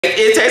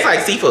It tastes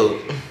like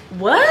seafood.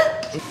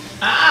 What? Wait.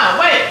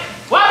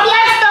 What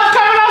black stuff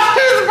coming off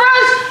his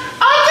brush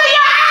onto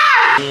your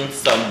eye?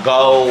 Some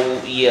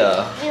gold,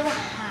 yeah.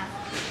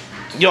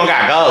 You don't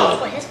got gold.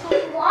 Wash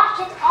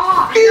it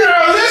off.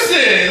 Girl,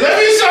 listen. Let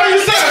me show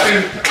you something.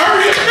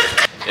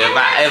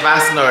 If I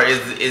snort,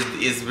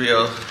 it's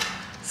real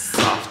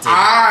soft.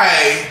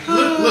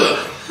 Look.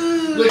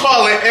 We're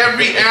calling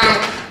every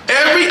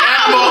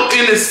animal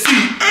in the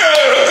sea.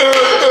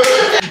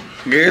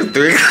 Girl,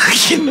 3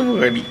 o'clock in the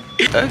morning.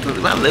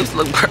 My lips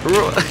look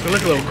raw. They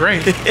look a little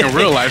great in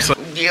real life. So.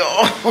 Yo,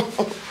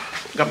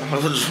 got my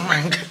little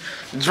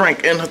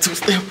drink and a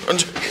two-step.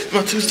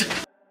 My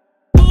two-step.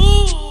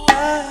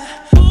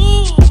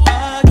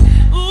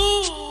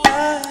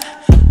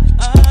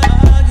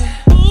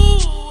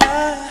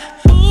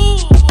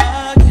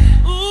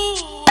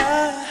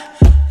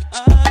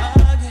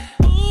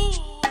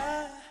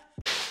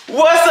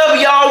 What's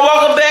up, y'all?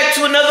 Welcome back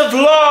to another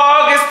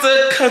vlog. It's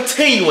the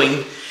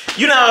continuing.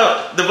 You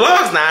know, the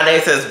vlogs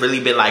nowadays has really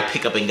been like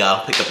pick up and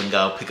go, pick up and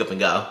go, pick up and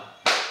go.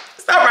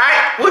 It's all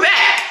right. We're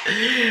back.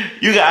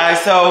 You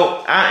guys,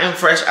 so I am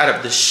fresh out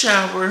of the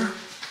shower.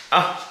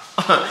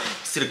 You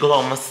see the glow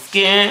on my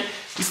skin?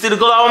 You see the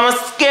glow on my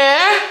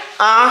skin?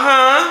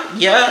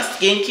 Yeah,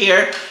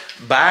 skincare,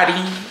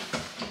 body.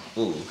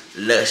 Ooh,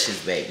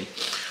 luscious, baby.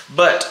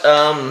 But,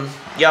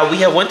 y'all, we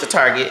have went to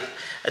Target.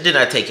 I did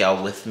not take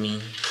y'all with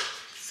me.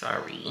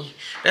 Sorry.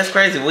 That's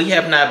crazy. We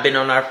have not been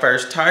on our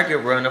first Target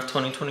run of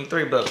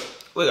 2023, but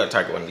we're gonna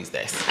Target one of these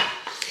days.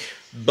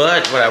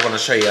 But what I want to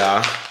show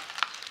y'all,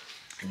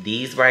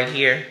 these right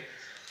here,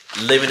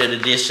 limited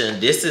edition.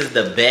 This is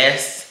the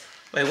best.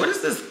 Wait, what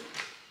is this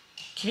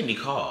candy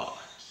called?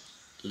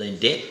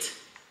 Lindet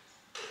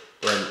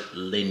or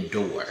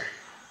Lindor?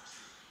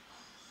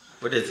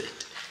 What is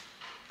it?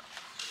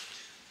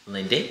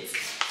 Lindet?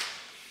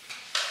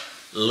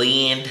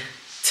 Lint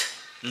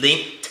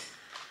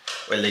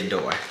or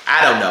Lindor.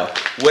 I don't know.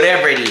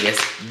 Whatever it is.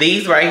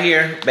 These right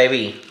here,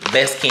 baby,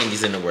 best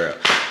candies in the world.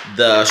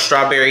 The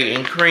strawberry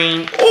and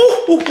cream.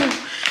 Ooh.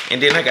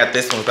 And then I got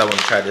this one. I want to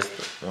try this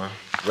one.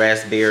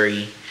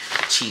 Raspberry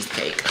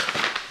cheesecake.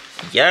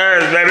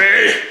 Yes,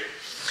 baby.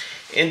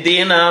 And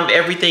then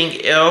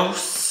everything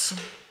else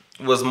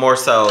was more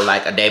so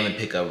like a Damon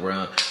pickup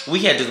run. We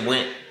had just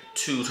went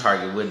to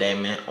Target with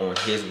Damon on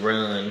his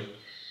run.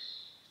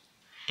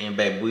 And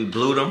baby, we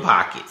blew them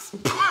pockets.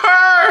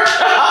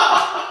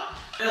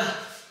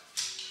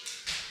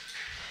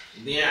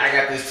 Then I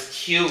got this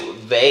cute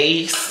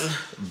vase.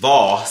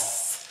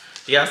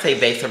 Do y'all say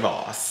vase or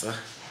vase?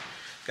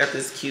 Got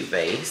this cute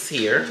vase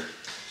here.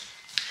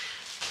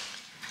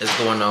 It's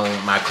going on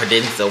my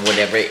credenza,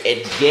 whatever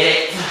it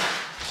get.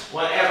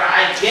 Whatever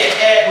I get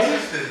it. What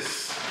is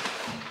this?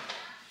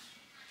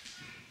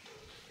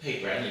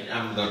 Paper.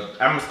 I'm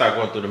gonna start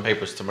going through them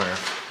papers tomorrow.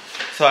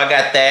 So I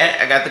got that.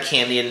 I got the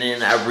candy, and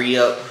then I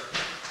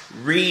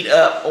read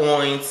up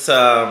on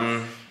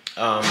some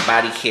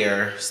body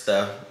care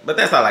stuff. But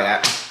that's all I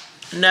got.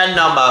 None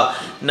no more,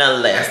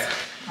 none less.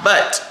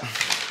 But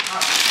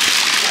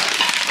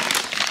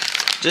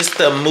just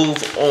to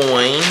move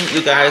on,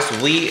 you guys,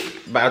 we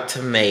about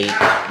to make.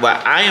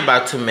 Well, I am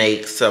about to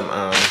make some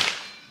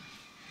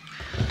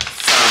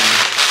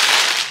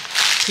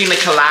pina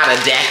colada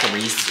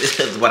daiquiris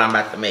is what I'm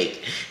about to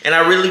make, and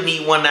I really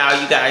need one now,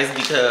 you guys,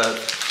 because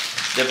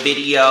the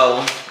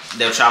video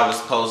that y'all was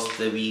supposed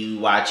to be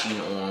watching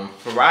on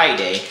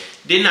Friday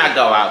did not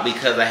go out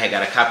because I had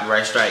got a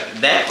copyright strike.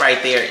 That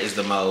right there is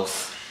the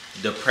most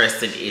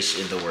depressing-ish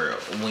in the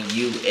world. When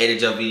you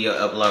edit your video,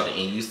 upload it,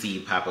 and you see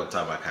it pop up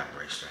talking about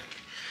copyright strike.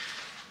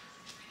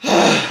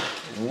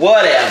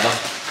 Whatever.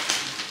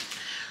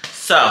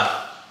 So,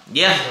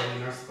 yeah.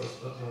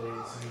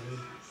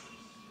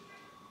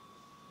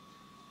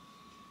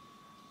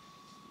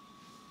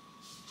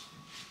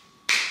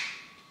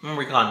 I don't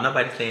recall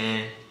nobody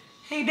saying,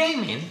 "Hey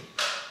Damon,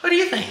 what do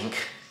you think?"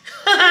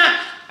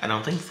 I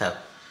don't think so.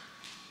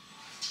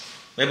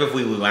 Maybe if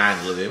we rewind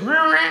a little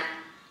bit.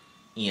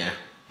 Yeah.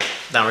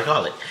 Don't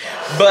recall it.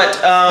 But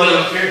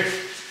that's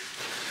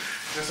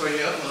why you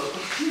upload.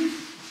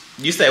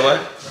 You say what?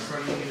 That's why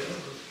you need to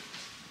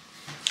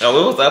upload.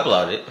 Oh, it was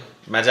uploaded.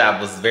 My job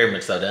was very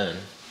much so done.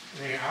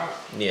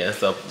 Yeah,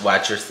 so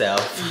watch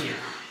yourself. Yeah.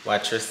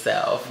 Watch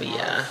yourself.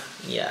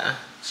 Yeah.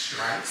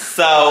 Strike.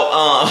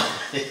 So,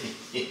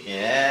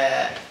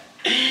 yeah.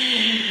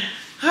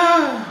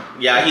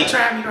 Yeah, he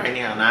tried me right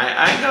now. And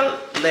I ain't gonna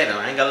let him.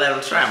 I ain't gonna let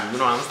him try me. You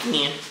know what I'm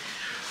saying?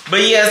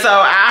 But yeah, so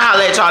I'll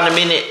holler at y'all in a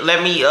minute.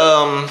 Let me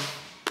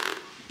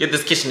get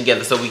this kitchen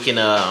together so we can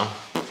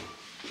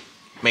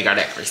make our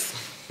daiquiris.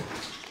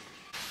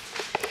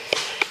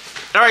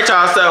 All right,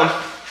 y'all. So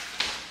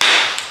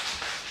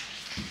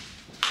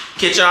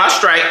kitchen all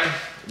straight.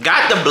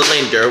 Got the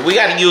blender. We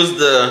gotta use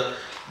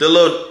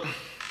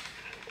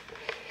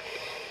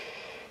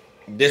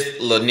this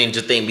little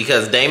ninja thing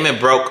because Damon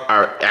broke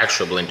our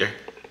actual blender.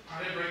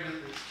 I didn't break it.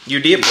 You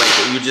did break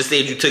it. You just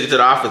said you took it to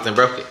the office and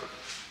broke it.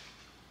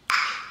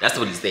 That's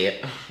what he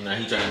said. Now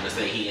he's trying to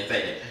say he didn't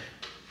say that.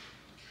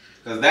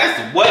 Because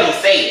that's what he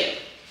said.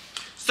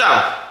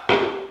 So,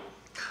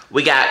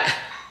 we got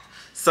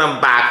some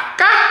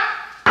vodka.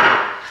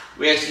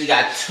 We actually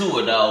got 2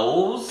 of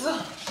those.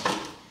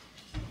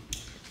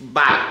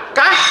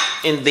 Vodka.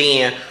 And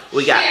then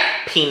we got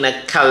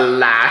pina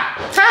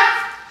colada.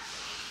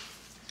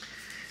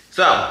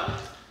 So,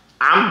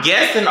 I'm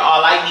guessing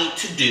all I need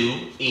to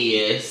do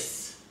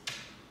is,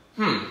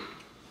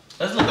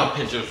 let's look on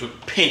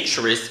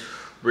Pinterest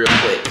real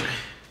quick.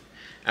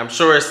 I'm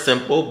sure it's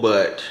simple,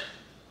 but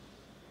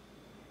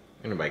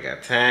ain't nobody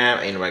got time.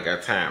 Ain't nobody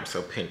got time.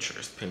 So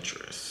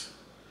Pinterest.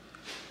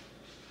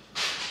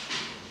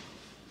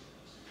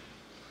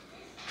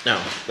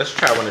 No, let's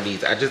try one of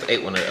these. I just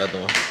ate one of the other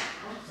ones.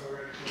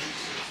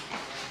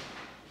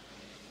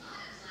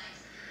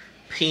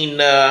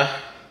 Pina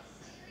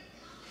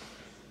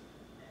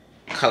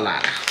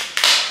colada.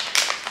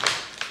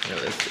 Now,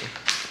 let's see.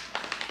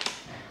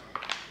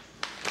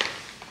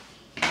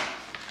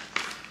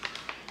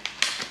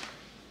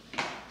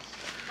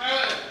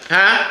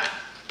 Huh?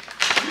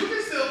 You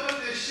can still put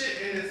this shit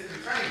in this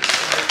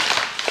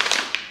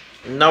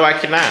container. No, I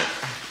cannot.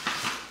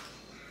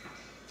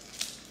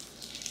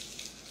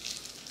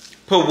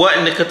 Put what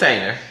in the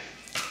container?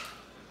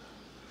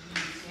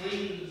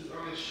 Swings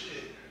on this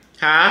shit.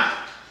 Huh?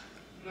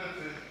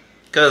 Nothing.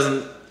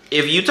 Because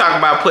if you talk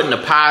about putting the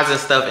pies and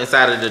stuff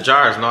inside of the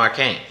jars, no, I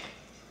can't.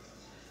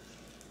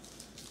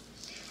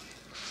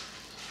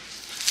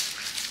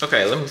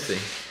 Okay, let me see.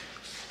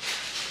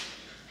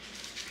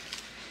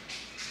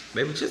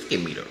 Baby, just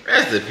give me the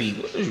recipe.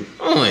 What are you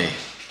doing?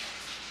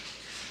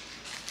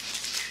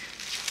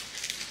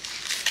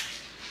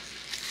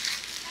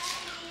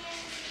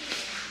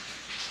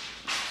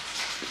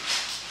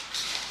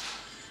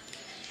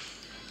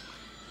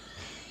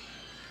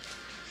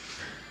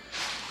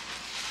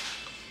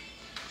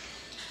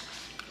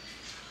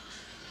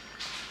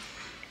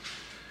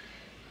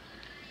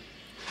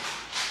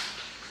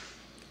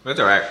 That's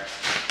alright.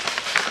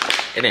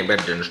 It ain't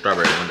better than the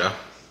strawberry one though.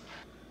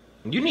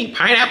 You need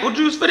pineapple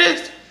juice for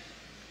this?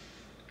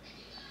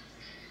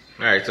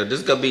 Alright, so this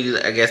is gonna be,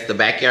 I guess, the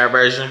backyard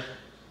version.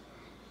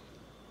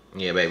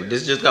 Yeah, baby,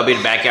 this is just gonna be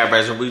the backyard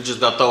version. We just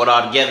gonna throw it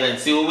all together and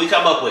see what we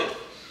come up with.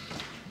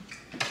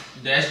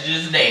 That's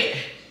just that.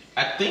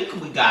 I think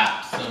we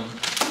got some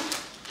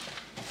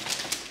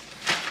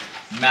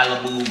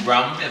Malibu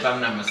rum, if I'm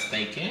not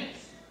mistaken.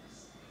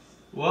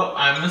 Well,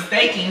 I'm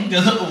mistaken,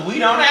 because we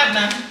don't have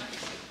none.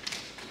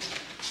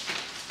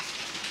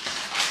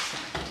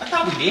 I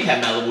thought we did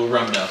have Malibu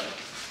rum though.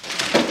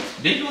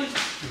 Didn't we? No.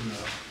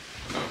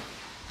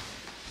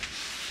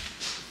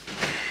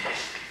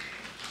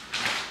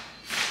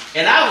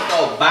 And I was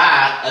gonna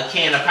buy a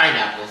can of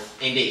pineapples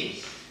and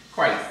didn't.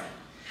 Crazy.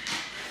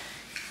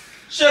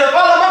 Should have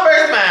followed my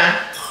first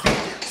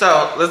mind.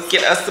 So let's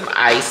get us some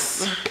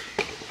ice.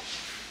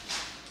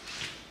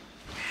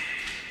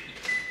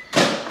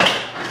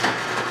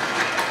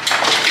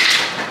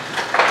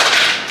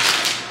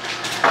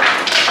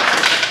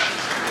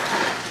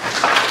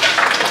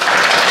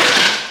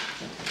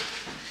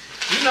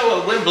 You know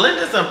what? When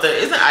blending something,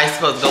 isn't ice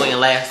supposed to go in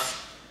last?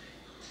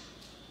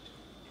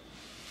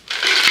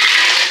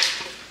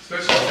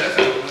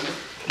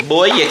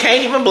 Boy, you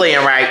can't even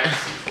blend right.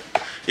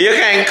 You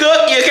can't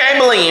cook, you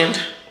can't blend.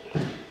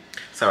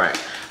 It's alright.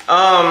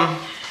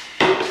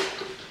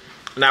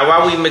 Now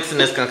while we mixing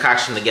this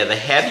concoction together,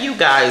 have you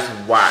guys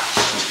watched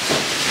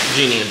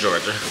Jeannie and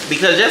Georgia?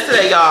 Because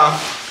yesterday, y'all,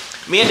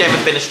 me and David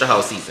finished the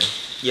whole season.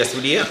 Yes,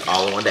 we did,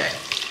 all in one day.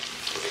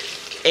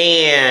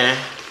 And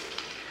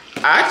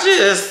I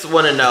just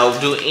want to know,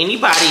 do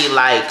anybody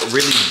like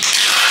really...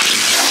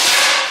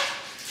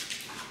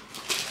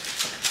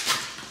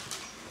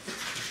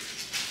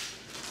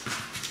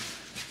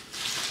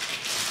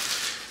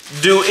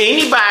 Do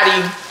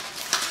anybody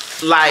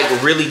like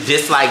really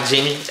dislike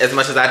Jenny as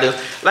much as I do?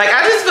 Like,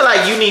 I just feel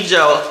like you need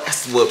your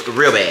ass whooped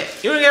real bad.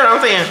 You get what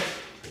I'm saying?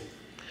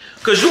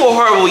 Cause you a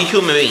horrible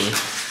human being.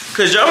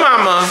 Cause your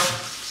mama...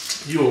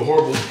 You a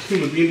horrible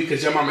human being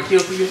because your mama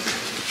killed for you?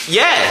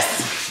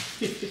 Yes.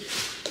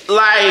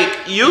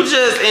 Like, you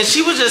just... And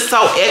she was just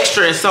so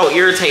extra and so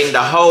irritating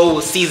the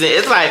whole season.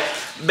 It's like,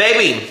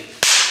 baby,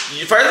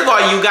 first of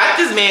all, you got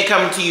this man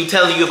coming to you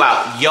telling you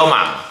about your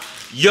mama.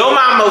 Your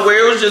mama,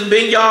 where it was just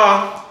been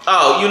y'all.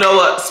 Oh, you know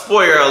what?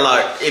 Spoiler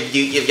alert if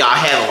y'all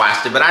haven't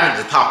watched it, but I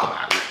need to talk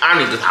about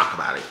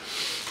it.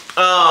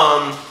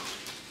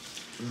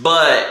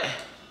 But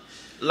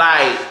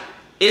like,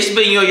 it's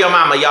been you and your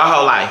mama your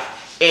whole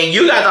life. And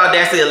you got the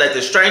audacity to let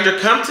the stranger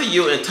come to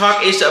you and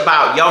talk ish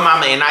about your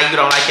mama, and now you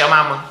don't like your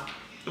mama.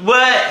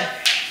 What?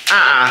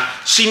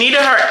 She needed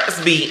her ass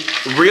beat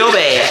real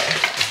bad.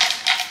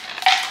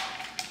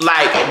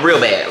 Like, real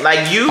bad.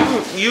 Like, you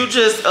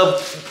just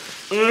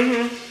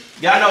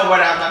y'all know what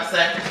I was about to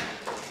say?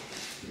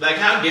 Like,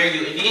 how dare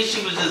you? And then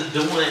she was just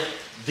doing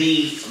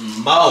the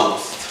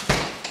most.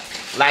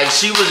 Like,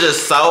 she was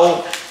just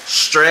so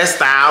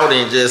stressed out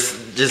and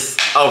just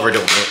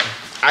overdoing it.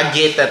 I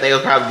get that they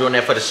were probably doing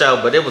that for the show,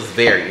 but it was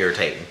very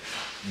irritating.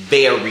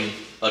 Very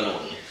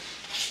annoying.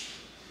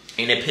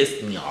 And it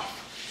pissed me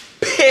off.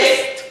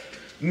 Pissed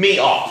me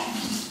off.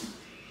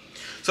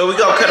 So we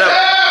gonna cut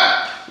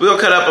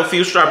up a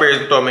few strawberries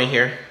and throw them in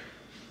here.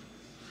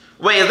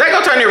 Wait, is that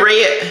gonna turn it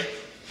red?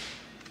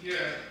 Yeah.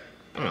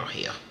 Oh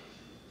hell.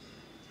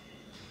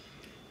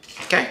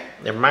 Okay,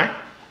 never mind.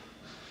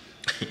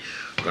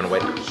 We're gonna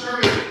wait.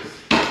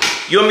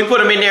 You want me to put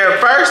them in there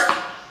first?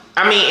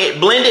 I mean,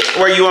 blend it,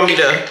 or you want me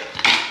to? I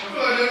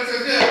feel like that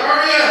says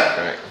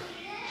that.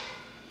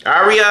 Aria.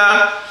 All right.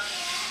 Aria,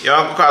 your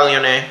uncle calling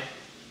your name.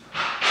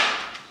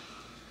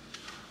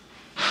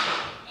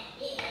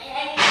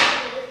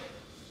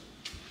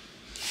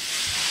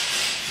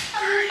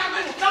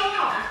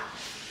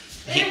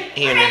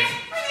 He in there.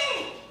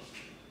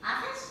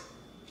 Office?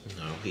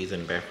 No, he's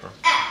in the bathroom.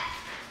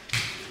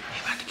 He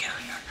about to get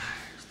on your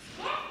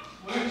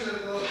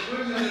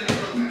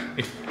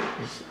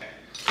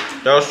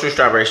nerves. Those 2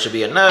 strawberries should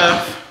be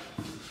enough.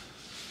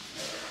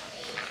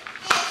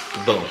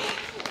 Boom.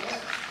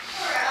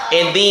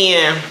 And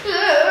then,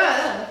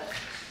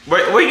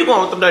 where you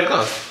going with them dirty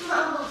clothes?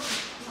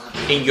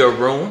 In your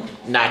room,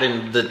 not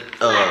in the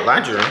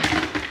laundry room.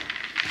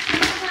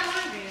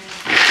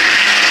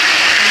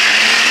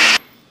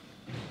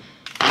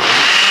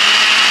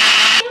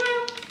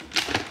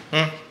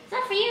 Is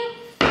that for you?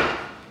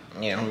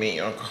 Yeah, me,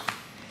 uncle.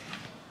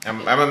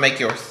 I'm gonna make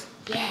yours.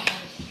 Yay.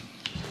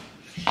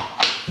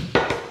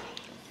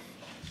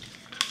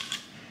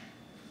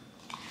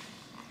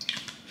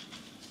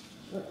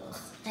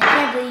 I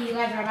can't believe you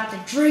guys are about to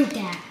drink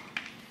that.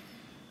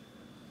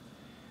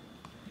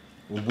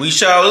 We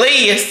sure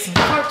is.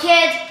 For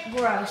kids,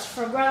 gross.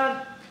 For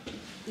grown,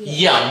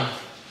 Yum.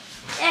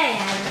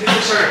 yeah. Get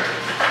the shirt.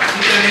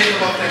 Keep that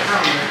hand off that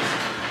counter.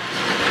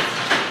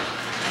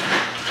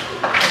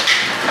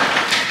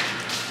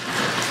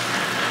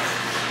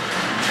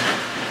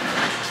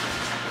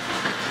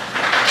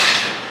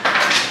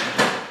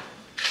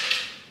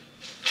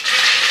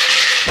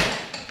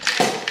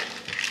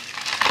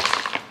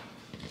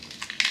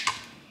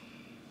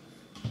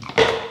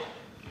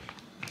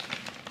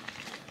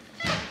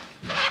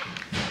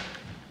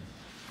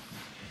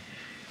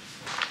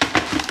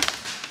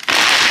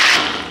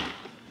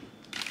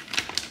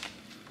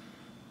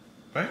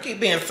 I keep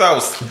being so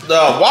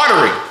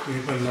watery. You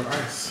ain't putting enough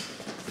ice.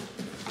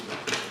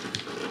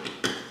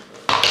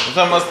 It's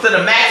almost to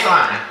the max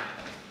line.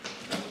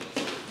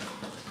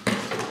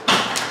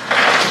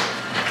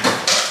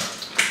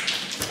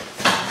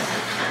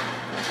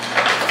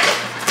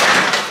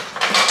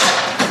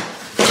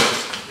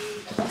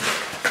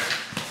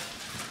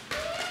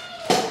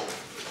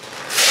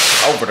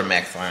 Over the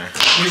max line.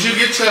 Did you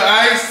get your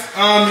ice,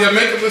 your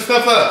makeup and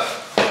stuff up?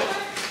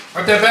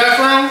 At that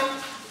bathroom?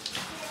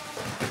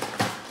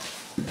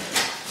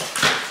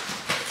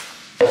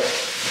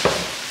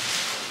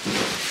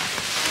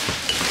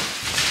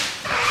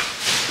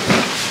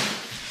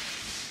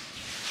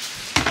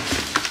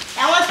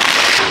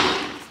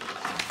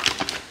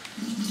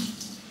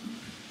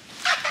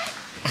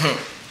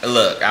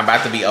 Look, I'm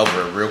about to be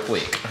over it real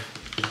quick.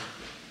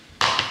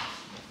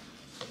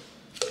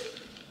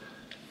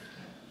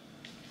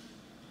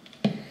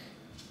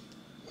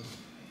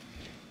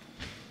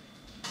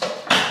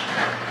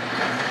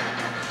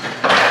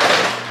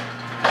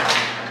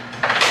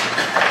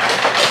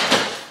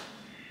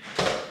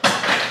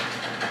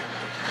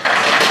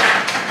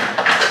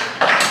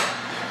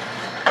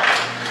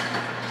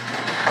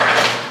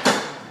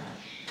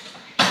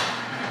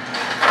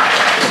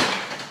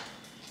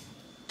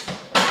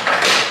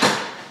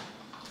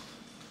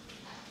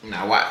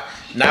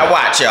 Now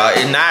watch, y'all.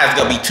 And now it's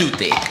gonna be too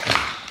thick.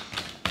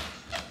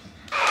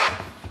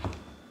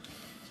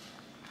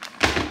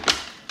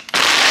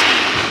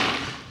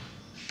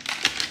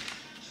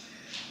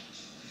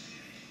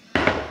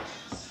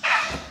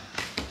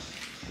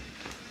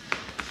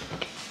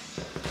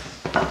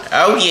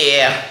 Oh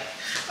yeah.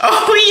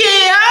 Oh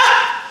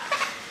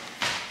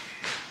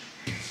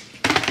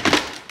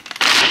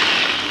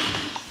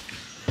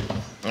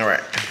yeah. All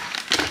right.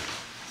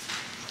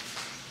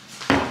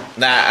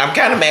 Now, I'm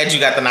kind of mad you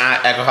got the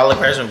non-alcoholic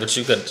version, but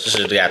you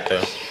should have got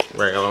the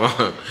regular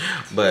one.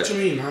 But What you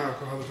mean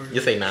non-alcoholic version? You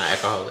say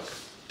non-alcoholic.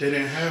 They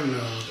didn't have no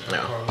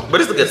alcohol. No.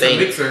 But it's a good thing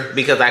mixer.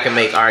 because I can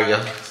make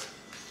Arya.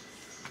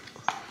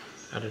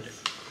 How did it?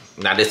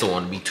 Now this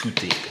one be too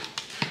thick.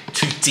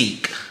 Too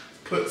thick.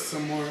 Put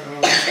some more.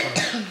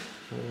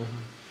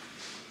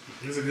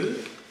 Is it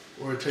good?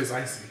 Or it tastes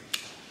icy?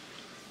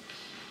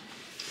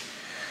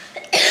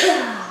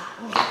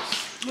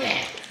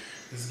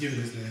 Let's give it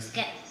this nasty.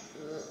 Okay.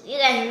 You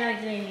guys are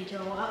not going to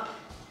throw up.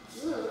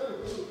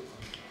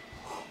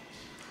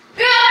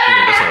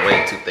 Yeah, this one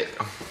way too thick.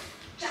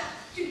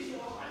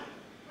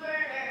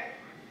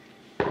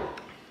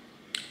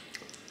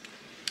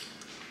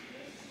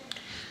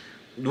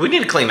 We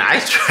need to clean the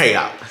ice tray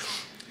out.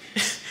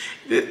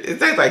 It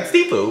tastes like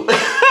seafood.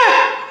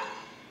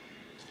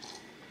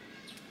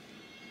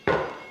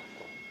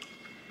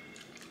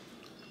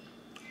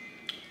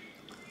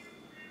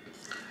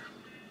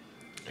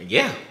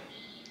 Yeah.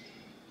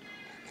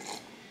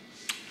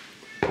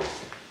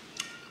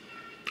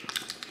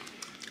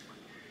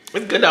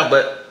 It's good though,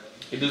 but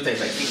it do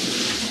taste like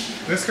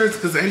seafood. That's crazy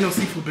because ain't no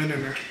seafood been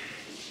in there.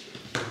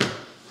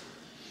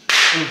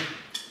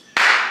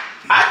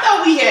 I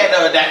thought we had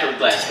daiquiri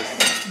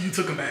glasses. You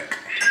took them back.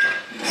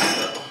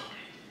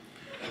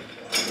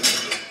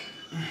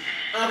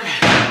 Okay.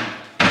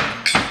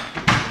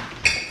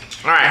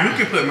 All right. You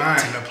can put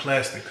mine in a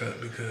plastic cup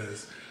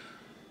because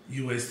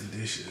you wasted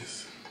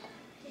dishes.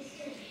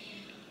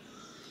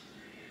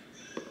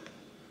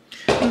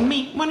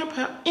 Me wanna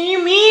put me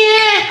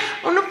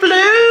on the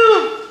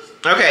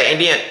floor. Okay,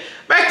 and then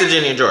back to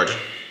Jenny and Georgia.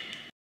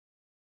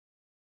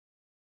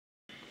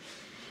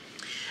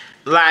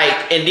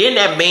 Like, and then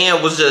that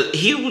man was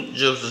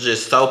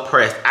just so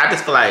pressed. I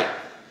just feel like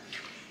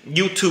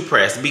you too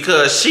pressed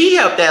because she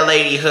helped that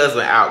lady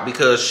husband out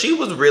because she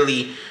was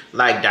really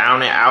like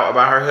down and out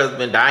about her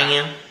husband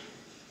dying.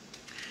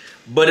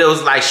 But it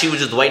was like she was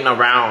just waiting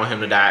around on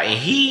him to die, and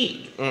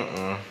he,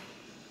 And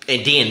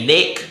then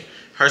Nick,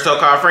 her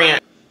so-called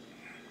friend.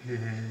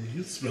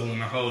 You spilling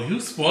the whole. You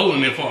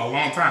spoiling it for a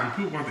long time.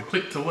 People want to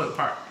click to what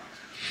part?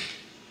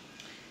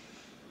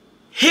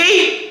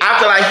 I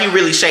feel like he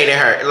really shaded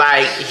her.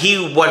 Like,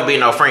 he wasn't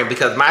being no friend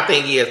because my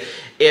thing is,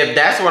 if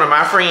that's one of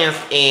my friends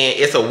and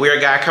it's a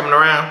weird guy coming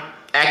around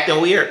acting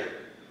weird,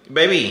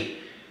 baby,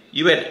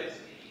 you better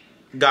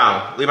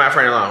go. Leave my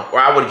friend alone. Or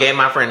I would have gave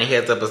my friend a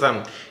heads up or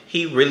something.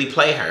 He really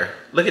played her.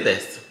 Look at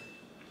this.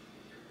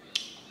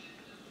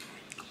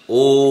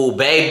 Ooh,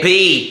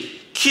 baby.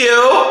 Cute.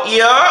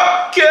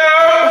 Yup. Cute.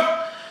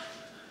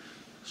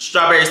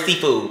 Strawberry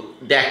seafood.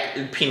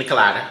 That pina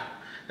colada.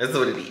 That's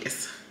what it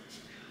is.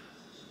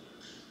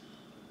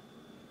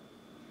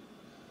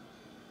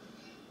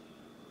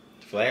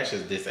 Flash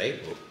is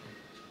disabled.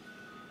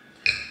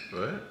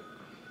 What?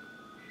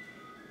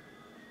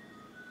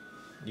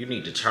 You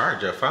need to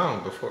charge your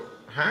phone before,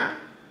 huh?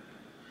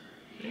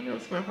 You know,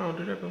 my phone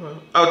do that before.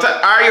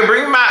 Oh, Aria,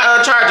 bring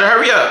my charger.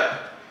 Hurry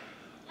up.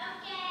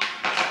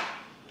 Okay.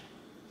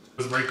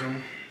 Let's break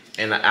them.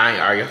 And I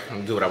ain't Aria. I'm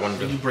gonna do what I want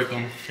to do. You break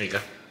them. Here you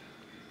go.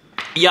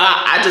 Y'all,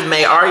 I just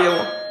made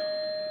Aria.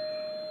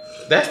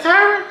 That's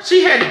Tyra?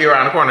 She had to be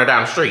around the corner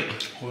down the street.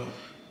 What?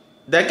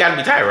 That gotta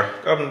be Tyra.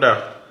 Open the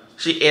door.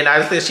 And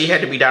I said she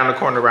had to be down the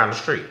corner around the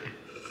street.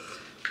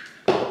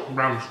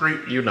 Around the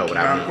street? You know what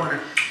I mean.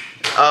 Corner.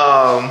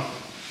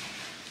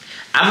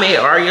 I made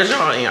Aria's,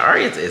 y'all, and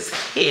Aria's is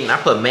hitting. I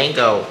put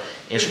mango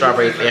and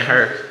strawberries in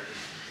her.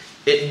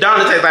 It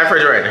don't taste like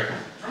refrigerator.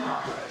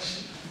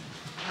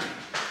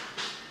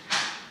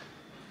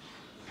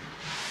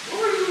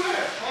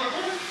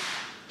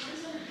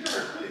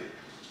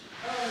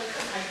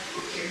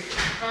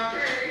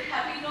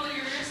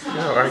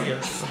 No,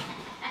 Aria's.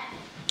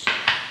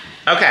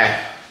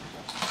 Okay.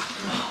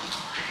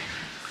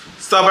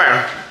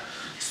 Sober.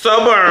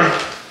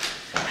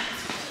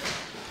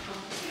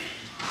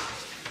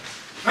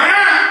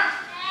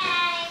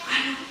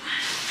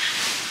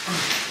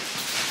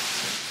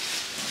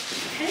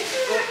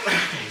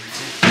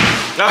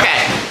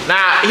 Okay,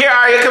 now here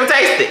Aria, come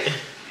taste it.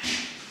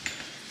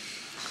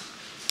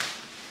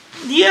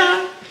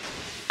 Yeah.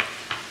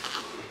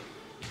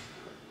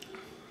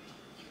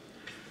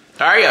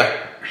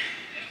 Aria,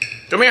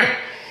 come here.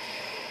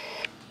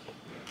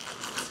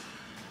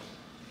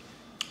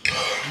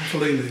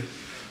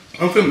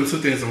 I'm filming two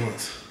things at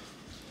once.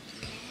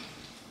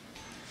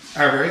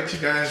 Alright, you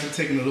guys, I'm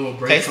taking a little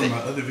break from my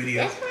other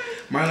video.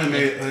 Mylen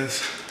made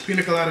us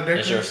pina colada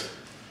daiquiris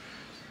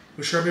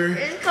with strawberry.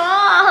 It's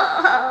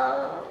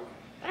cold.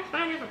 That's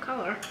my different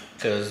color.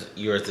 Because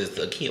yours is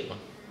a cute one.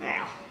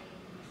 Wow.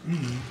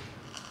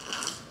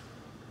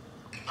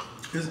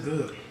 It's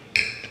good.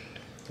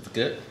 It's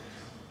good?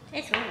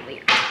 It's really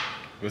weird.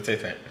 What's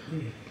it that?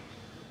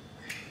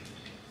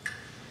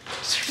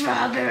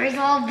 Strawberries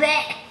all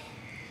bit.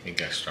 It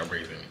got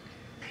strawberries in it.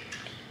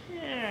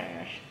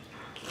 Yeah.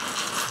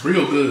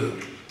 Real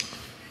good.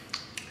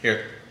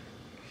 Here.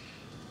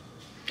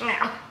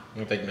 Wow. You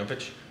want to take no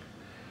picture?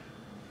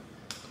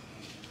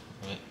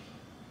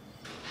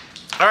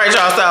 Alright,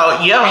 y'all,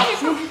 so, yo. Why is it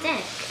so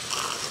thick?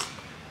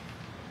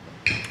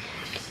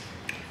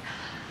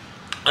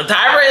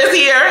 Tyra is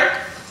here.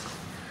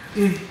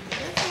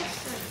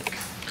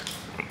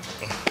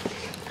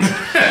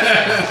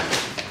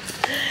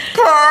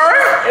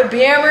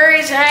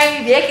 Beingmylen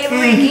change decking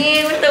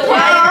again with the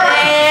white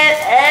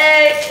pants.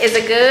 Hey, is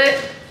it good?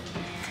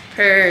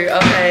 Her,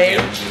 okay.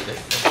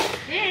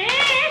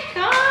 It's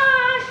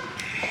cold.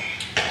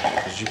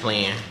 Is you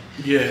playing?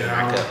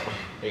 Yeah.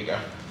 There you go.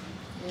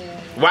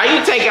 Why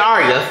you taking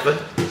Aria?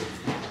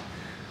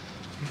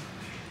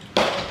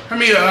 Hand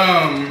me a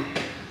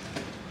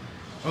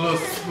little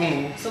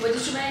spoon. So what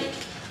did you make?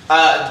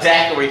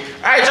 Daiquiri.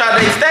 Alright, y'all,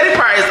 the study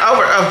part is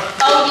over.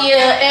 Oh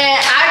yeah, and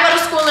I go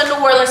to school in New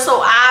Orleans,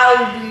 so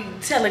I'll be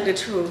telling the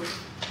truth.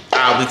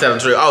 I'll be telling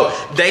the truth. Oh,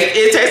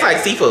 it tastes like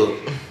seafood.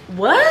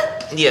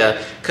 What?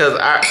 Yeah, because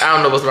I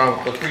don't know what's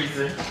wrong with the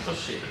freezer. Oh,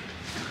 shit.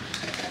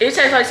 It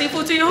tastes like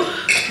seafood to you?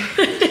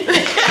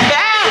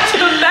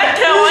 Back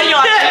down why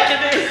y'all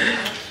thinking this.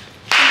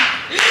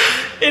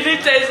 And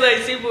it tastes like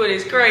seafood,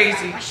 it's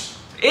crazy.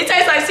 It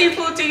tastes like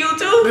seafood to you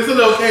too? It's a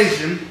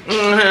location.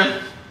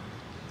 Mm-hmm.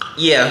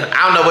 Yeah,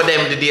 I don't know what they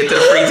did to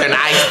the freezer and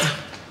ice,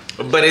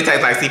 but it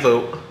tastes like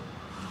seafood.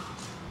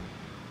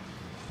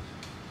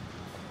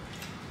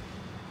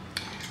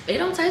 It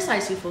don't taste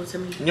like seafood to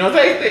me. You don't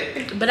taste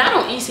it? But I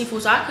don't eat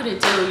seafood, so I couldn't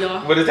tell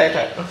y'all. What does that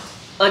taste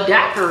like? A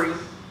daiquiri.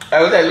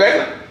 Oh, it tastes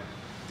regular?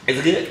 Is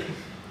it good?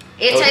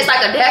 It tastes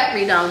like a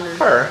daiquiri down there.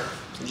 Her.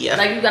 Yeah.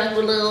 Like you got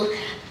the little...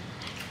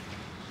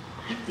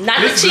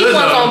 Not It's the cheap good,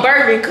 ones though. on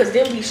bourbon, because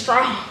them be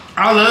strong.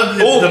 I love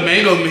the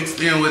mango mixed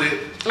in with it.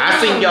 I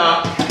seen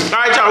y'all.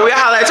 Alright, y'all, we'll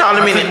holler at y'all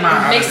in a minute.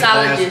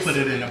 Mixologist. Put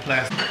it in a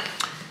plastic.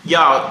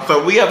 Y'all,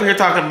 so we up here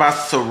talking about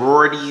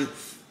sororities,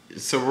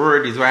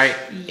 right?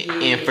 Yes.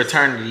 And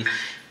fraternities.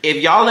 If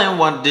y'all ain't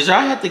one, did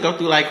y'all have to go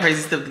through like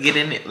crazy stuff to get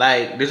in it?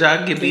 Like, did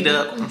y'all get beat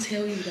up? They not gonna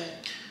tell you that.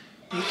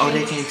 Oh,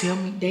 they can't tell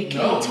me? They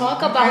can't talk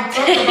about that.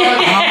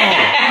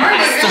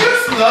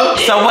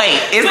 So wait,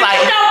 it's But like,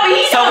 you know, but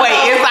he so don't wait,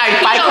 know. it's like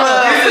He Fight don't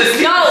Club.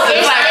 know. No,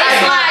 it's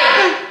like like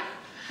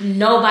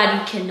nobody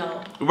can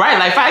know. Right,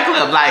 like Fight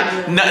Club. Like,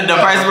 the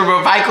first member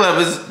of Fight Club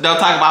is, don't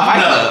talk about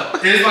Fight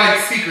Club. It's like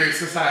secret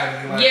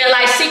society. Like, Yeah,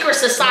 like secret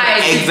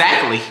society.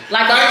 Exactly.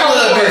 Like a Fight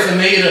Club code is word.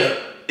 made up.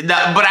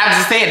 But I'm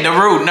just saying, the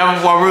rule,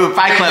 number one rule of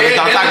Fight Club is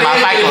don't talk about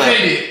Fight Club.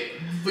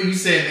 But you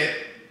said that.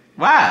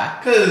 Why?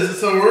 Because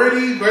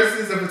sorority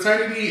versus a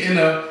fraternity in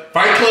a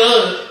fight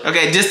club.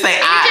 Okay, just say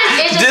It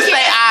I. just Just say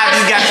can't- I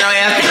just got your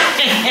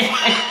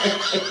ass.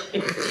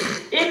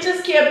 It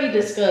just can't be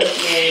discussed,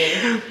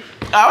 man.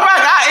 Oh my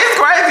God, it's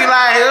crazy.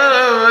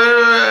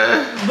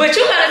 Like, But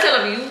you gotta tell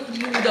them you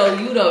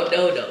don't know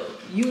though.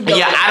 You don't.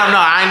 yeah, I don't know.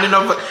 I ain't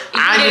know.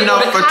 I didn't ain't know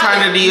go to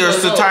fraternity or college,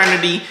 you don't know.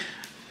 fraternity.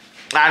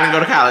 I didn't go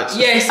to college.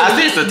 Yes. I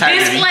said fraternity.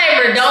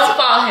 Disclaimer: don't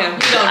fault him.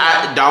 He don't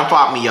know. Don't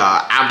fault me,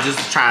 y'all. I'm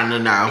just trying to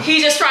know.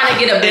 He's just trying to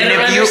get a better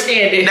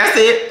understanding. That's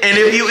it. And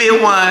if you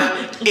in one,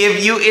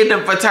 if you in the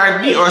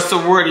fraternity or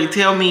sorority,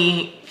 tell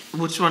me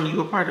which one you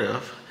a part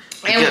of.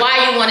 And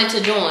why you wanted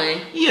to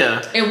join.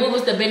 Yeah. And what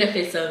was the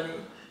benefits of it?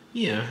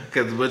 Yeah,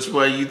 because which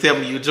one you tell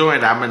me you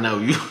joined, I'ma know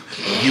you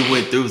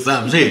went through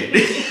some shit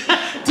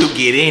to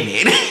get in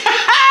it.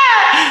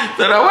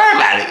 So don't worry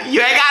about it.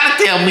 You ain't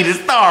gotta tell me the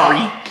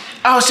story.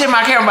 Oh shit,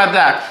 my camera about to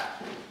die.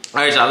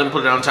 Alright, y'all, let me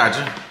put it on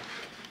charger.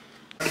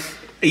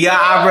 Yeah,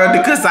 I read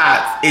the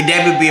croissants. And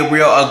that would be a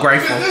real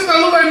grateful. This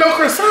don't look like no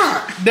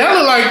croissant. That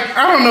look like,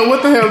 I don't know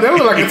what the hell. That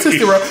look like a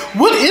Tootsie Roll.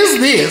 What is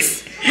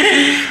this?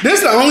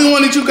 This the only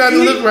one that you got to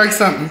look like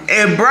something.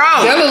 And bro.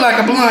 That look like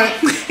a blunt.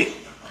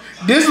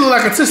 This look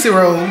like a Tootsie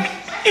Roll.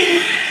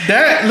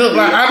 That look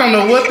like, I don't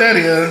know what that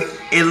is.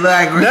 It look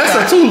like That's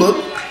a tulip.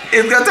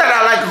 It's gonna turn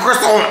out like a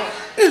croissant.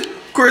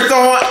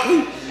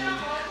 Croissant.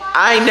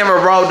 I ain't never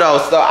rolled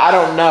those, so I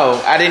don't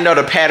know. I didn't know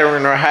the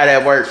pattern or how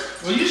that worked.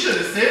 Well, you should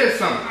have said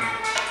something.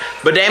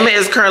 But that man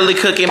is currently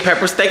cooking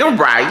pepper steak and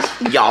rice,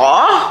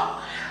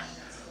 y'all.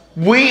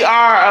 We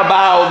are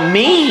about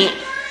me.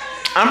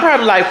 I'm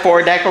probably like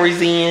 4 daiquiris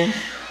in.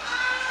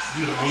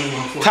 You the only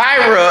one for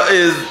Tyra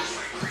is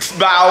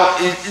about.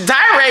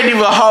 Tyra ain't even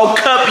a whole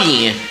cup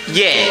in.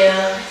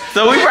 Yeah.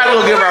 So we probably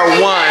gonna give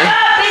her 1.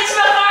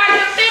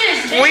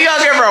 We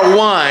gonna give her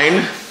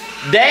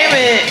 1.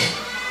 Damon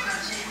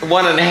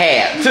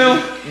 1.5.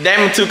 2.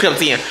 Damon 2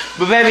 cups in.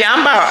 But baby,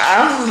 I'm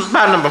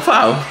about number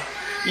 4.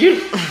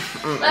 You.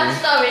 Love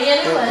story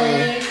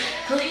anyway.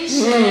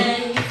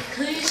 Cliche.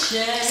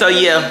 So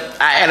yeah,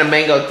 I add a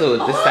mango to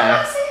it this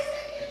time.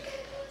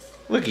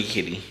 Look at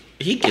Kitty.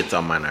 He gets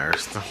on my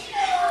nerves.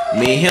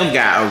 Me and him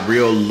got a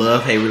real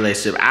love-hate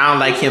relationship. I don't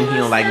like him, he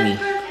don't like me.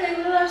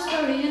 Love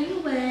story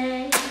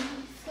anyway.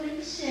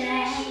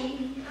 Cliche.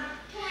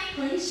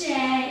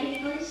 Cliche.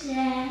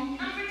 Cliche.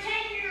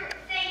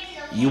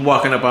 You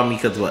walking up on me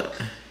cause what?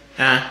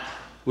 Huh?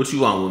 What you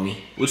want with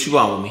me? What you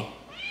want with me?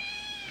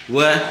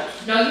 What?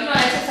 No, you know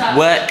that's a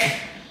What?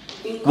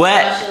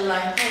 What?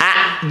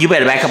 You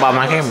better back up on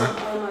my camera.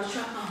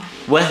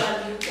 What?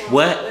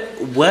 What?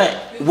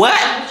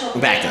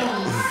 Back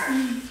up.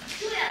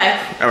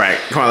 All right,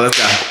 come on, let's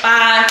go.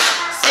 5,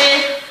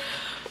 6.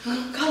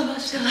 Call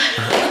about your life.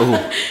 Ooh.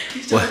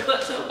 What?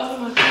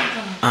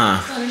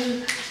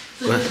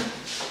 What?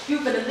 You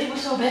better leave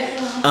us so bad.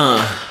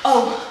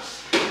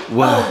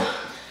 What?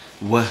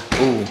 What?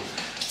 Ooh.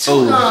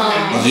 Ooh.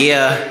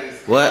 Yeah.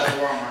 What?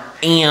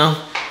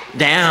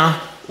 Down.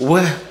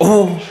 What?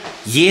 Oh.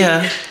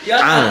 Yeah.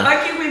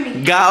 Fuck you with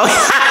me. Go.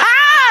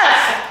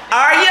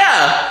 Arya.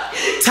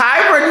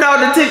 Tyra know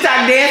the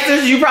TikTok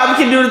dancers. You probably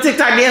can do the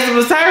TikTok dancers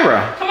with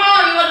Tyra. Come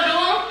on, you wanna do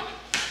them?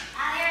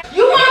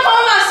 You wanna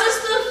phone my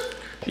sister?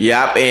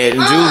 Yup, and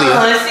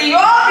Julia. See, You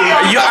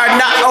are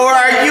not, or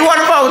you want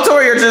to phone with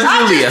Tori or just I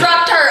Julia? just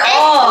dropped her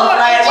off.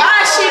 Like, why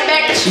is she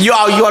back? You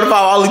want to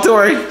phone only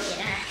Tori?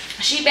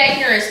 She back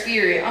here in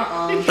spirit. I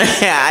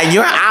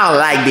don't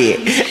like that.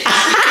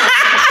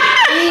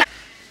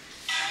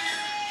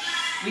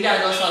 We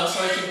gotta go slow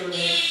so we can do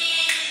this.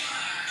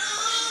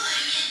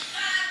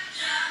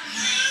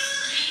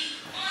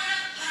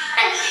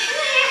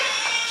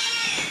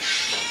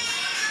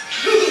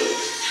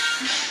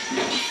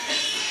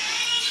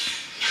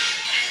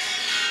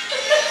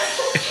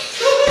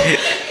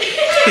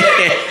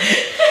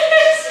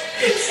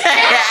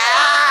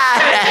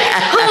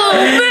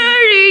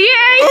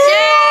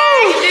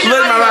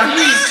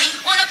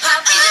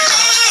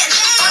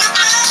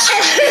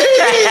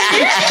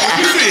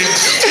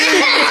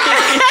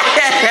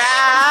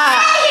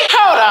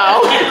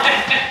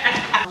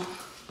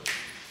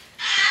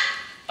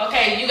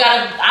 Okay, you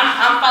gotta.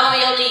 I'm following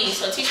your lead,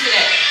 so teach me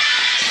that.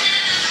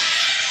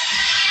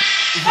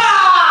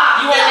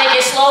 You want to make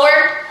it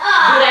slower?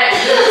 Do that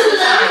 2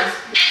 times.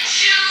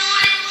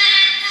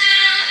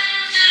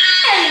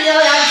 I know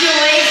what I'm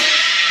doing.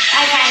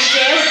 I kind of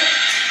do.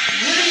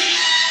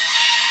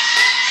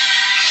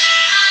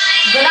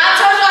 But I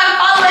told you I'm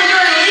following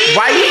your lead.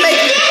 Why you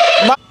making?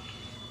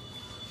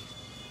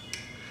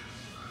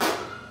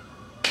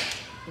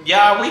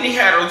 Y'all, we done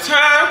had a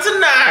time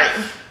tonight.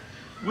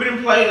 We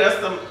done played us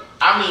some.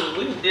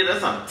 We done did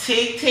us some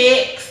Tic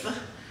Tacs,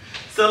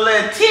 some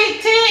little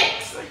Tic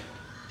Tacs.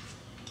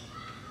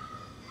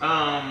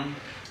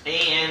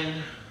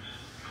 And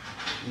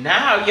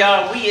now,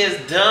 y'all, we is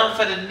done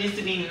for the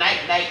Disney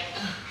night.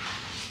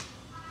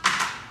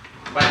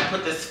 About to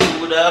put this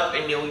food up,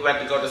 and then we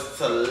about to go to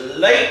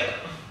sleep.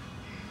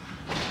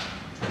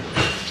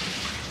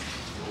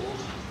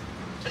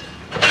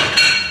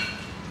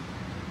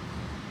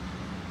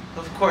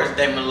 Of course,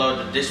 Damon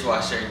loaded the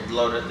dishwasher and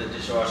loaded the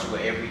dishwasher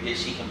with every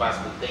dish he can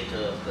possibly think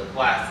of. The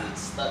why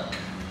it's stuck.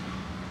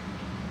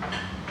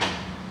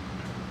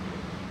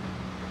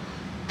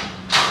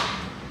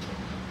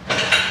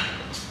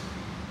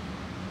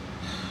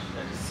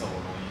 That is so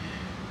annoying.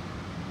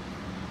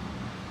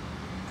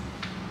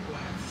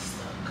 Why is it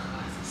stuck?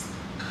 Why is it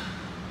stuck?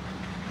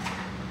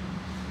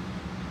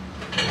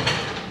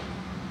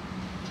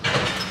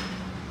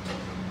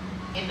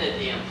 In the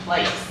damn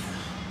place.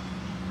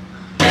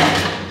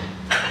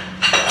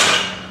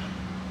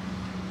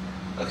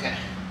 Okay.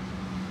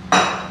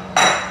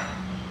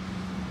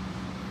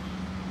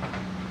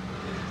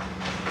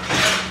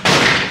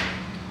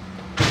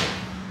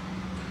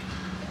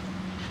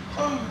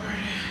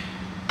 Alright.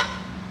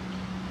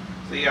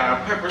 So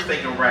y'all, pepper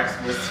steak and rice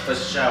was for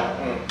sure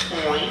on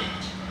point.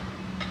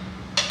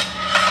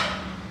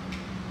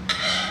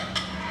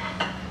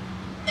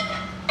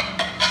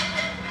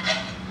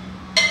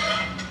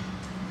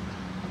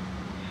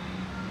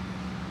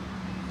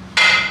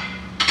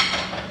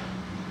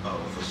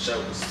 Show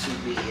was too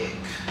big.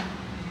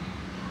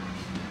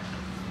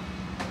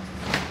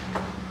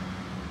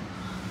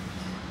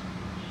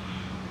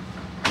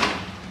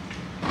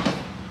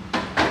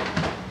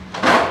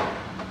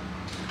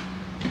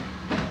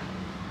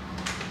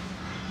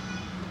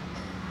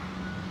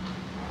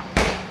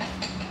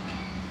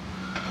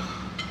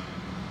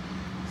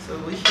 So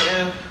we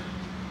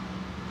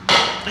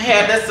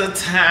had us a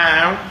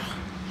time.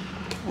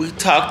 We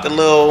talked a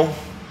little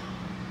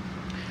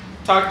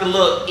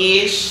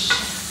ish.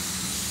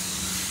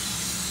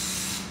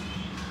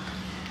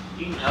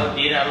 You know,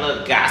 did our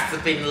little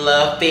gossiping,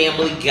 love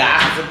family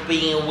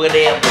gossiping,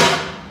 whatever.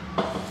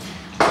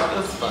 It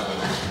was fun.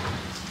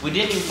 We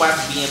didn't even watch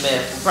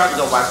BMF. We'll probably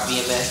go watch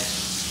BMF.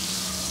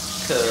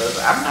 Cause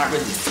I'm not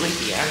really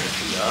sleepy,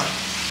 honestly, y'all.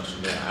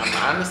 I'm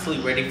honestly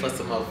ready for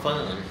some more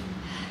fun.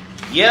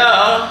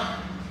 Yeah.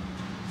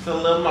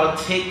 Some little more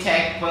Tic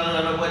Tac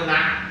fun or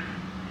whatnot.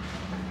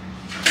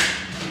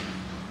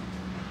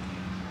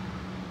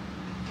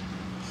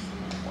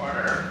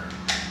 Water.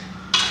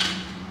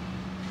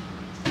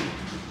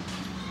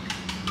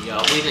 Yo,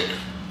 we didn't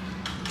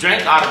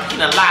drink all the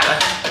pina colada.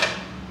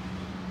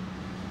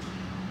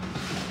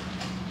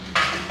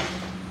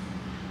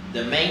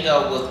 The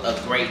mango was a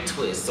great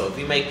twist. So if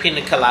you make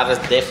pina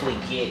coladas, definitely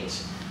get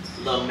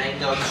a little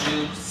mango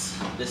juice.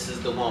 This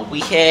is the one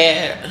we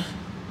had.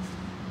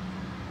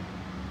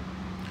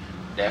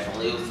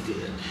 Definitely, it was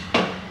good.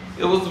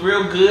 It was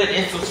real good,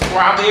 and some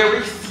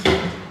strawberries.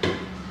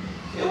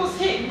 It was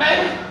hitting,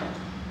 baby.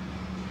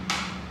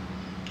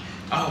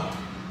 Oh.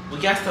 We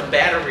got some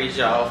batteries,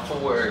 y'all,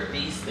 for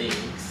these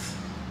things.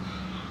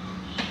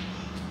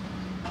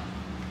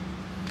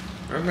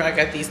 Remember, I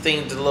got these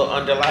things, the little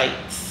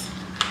underlights.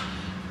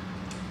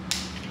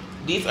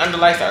 These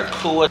underlights are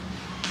cool.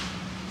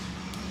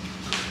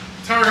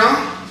 Turn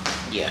on?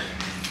 Yeah.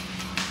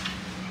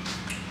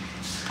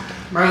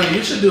 Mylen,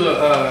 you should do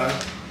a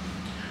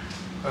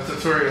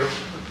tutorial,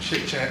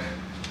 chit chat.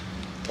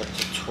 A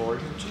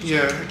tutorial?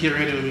 Yeah, get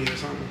ready with me or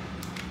something.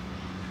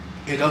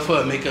 And go for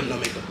a makeup, no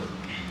makeup look.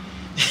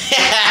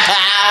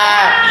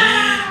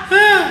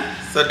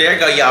 So there you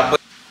go, y'all.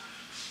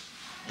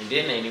 And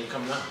then they ain't even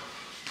coming up.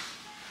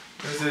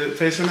 Is it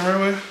facing the right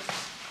way?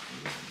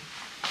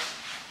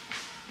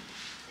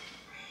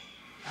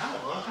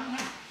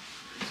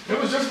 It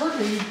was just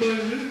working when you put it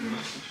in.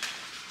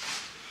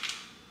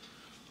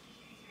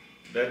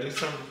 Did I do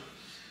something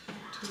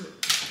to it?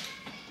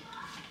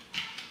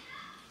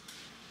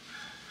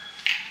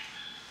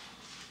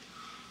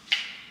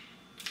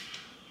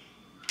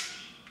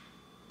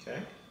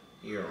 Okay,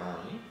 you're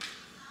on.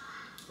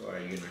 Or are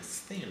you not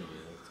staying on it?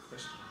 What's the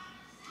question?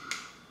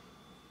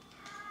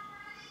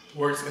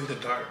 Works in the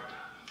dark.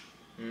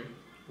 Hmm?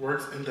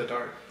 Works in the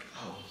dark.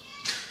 Oh.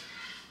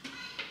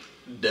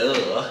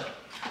 Duh.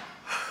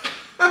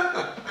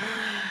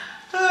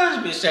 I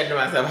should be ashamed of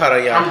myself. Hold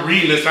on, y'all. I'm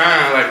reading the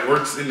sign like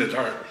works in the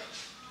dark.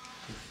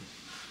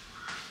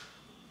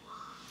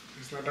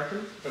 It's not dark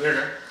enough? Oh, there you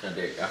go. Oh,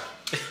 there you go.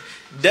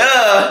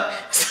 Duh.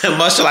 It's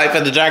much light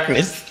for the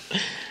darkness.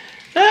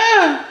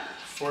 Ah.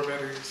 4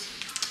 batteries.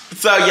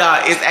 So y'all,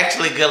 it's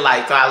actually good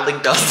light. So I'll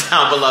link those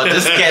down below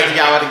just in case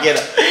y'all want to get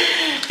them.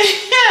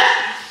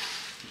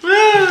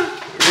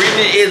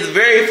 Reading is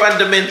very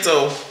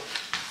fundamental.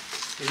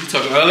 You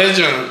talking all that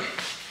junk.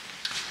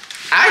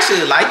 I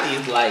actually like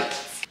these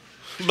lights.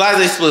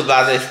 Blase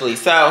split.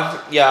 So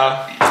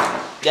y'all,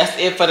 that's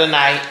it for the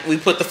night. We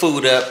put the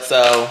food up.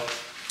 So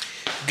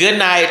good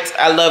night.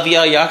 I love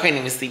y'all. Y'all can't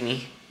even see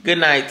me. Good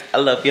night. I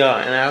love y'all.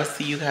 And I'll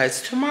see you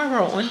guys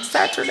tomorrow on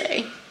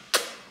Saturday.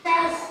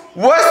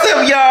 What's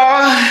up,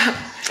 y'all?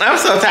 I'm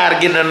so tired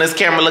of getting on this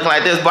camera looking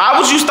like this. Why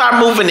would you start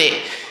moving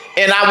it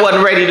and I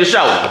wasn't ready to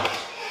show him?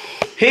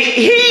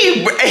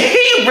 He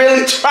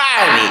really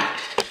trying it.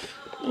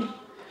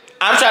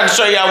 I'm trying to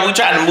show y'all we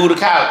trying to move the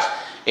couch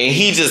and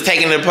he just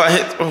taking it apart.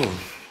 Oh,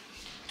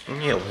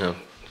 help him.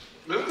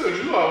 That's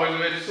because you always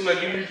made it seem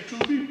like you need 2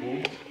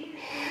 people.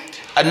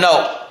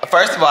 No,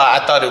 first of all,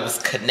 I thought it was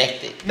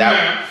connected.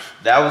 That's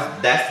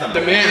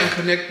something. The man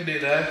connected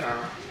it last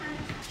time.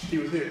 He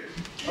was here.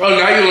 Oh,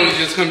 now you want to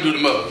just come do the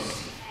most.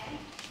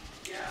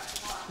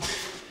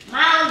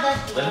 Mylen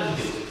does Let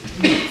me do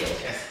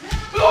it.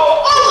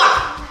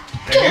 Oh,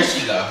 and here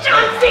she goes.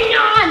 jumping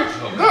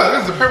on. No,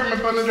 there's a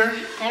peppermint bun in there.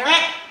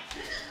 Alright.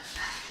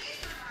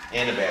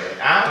 And the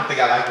battery. I don't think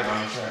I like it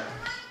on the shirt.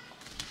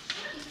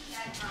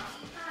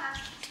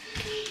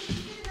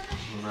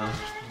 No.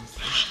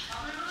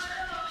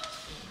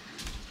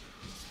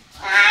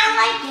 I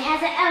like it. It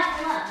has an L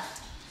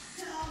plus.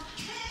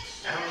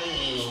 I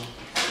mean,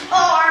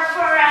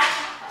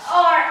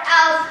 Or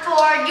L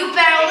for you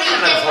better leave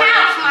this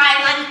house,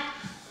 Mylen.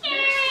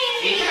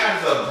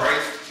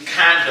 it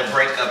kind of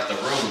break up the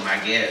room,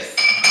 I guess.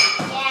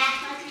 Yeah.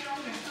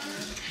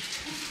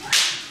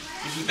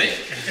 What you think?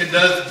 It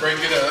does break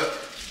it up.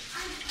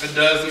 It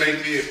does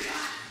make it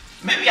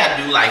Maybe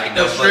I do like it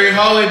though. a straight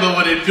hallway, but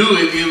what it do,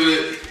 it gives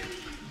it,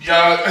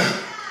 y'all,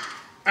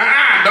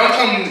 don't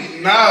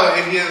come now.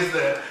 It gives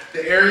the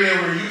area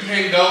where you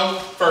can't go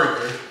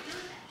further.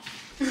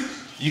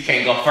 You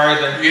can't go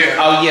further? Yeah.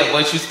 Oh yeah,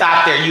 once you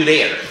stop there, you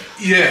there.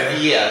 Yeah.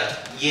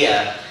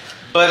 Yeah.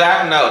 But I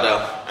don't know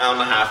though. I don't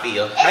know how I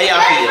feel. How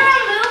y'all feel? It's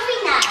good for a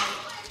movie night.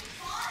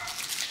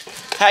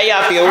 How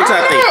y'all feel? What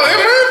y'all think?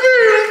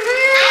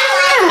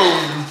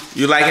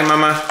 You like it,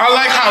 mama? I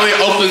like how it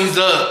opens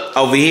up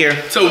Over here?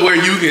 to where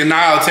you can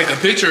now take a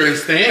picture and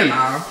stand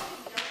now.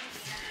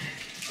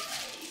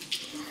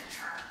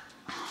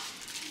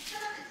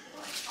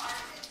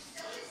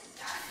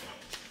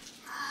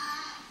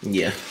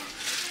 Yeah.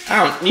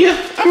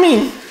 I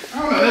mean. I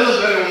don't know, it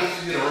looks better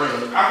once you get a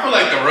rug. I feel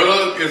like the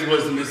rug is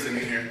what's missing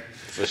in here.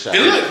 For sure.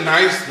 It looks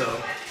nice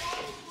though.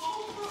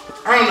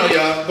 I don't know,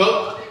 y'all.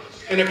 Vote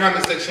in the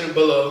comment section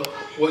below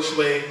which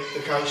way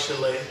the couch should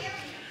lay.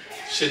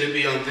 Should it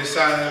be on this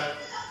side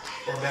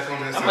or back on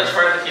that side? How much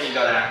further can you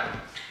go down?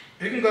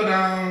 It can go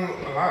down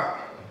a lot.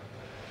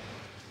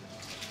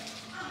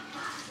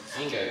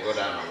 You ain't gotta go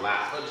down a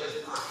lot, but just.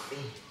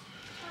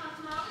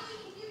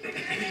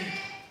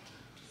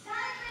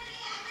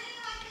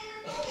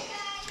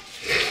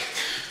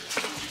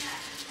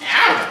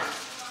 Ow!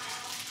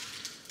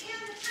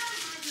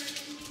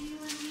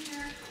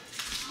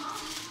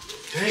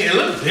 Dang, it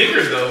looks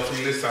bigger though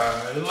from this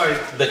side. It looks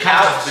like The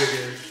couch?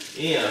 bigger.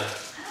 Yeah.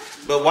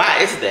 But why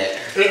is that?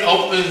 It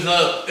opens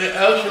up. It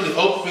actually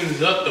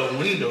opens up the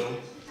window.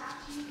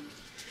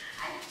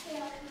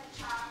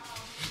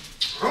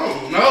 I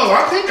don't know.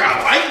 I think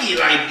I like it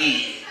like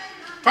this.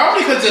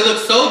 Probably because it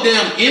looks so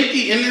damn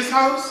empty in this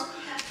house.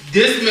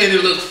 This made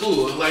it look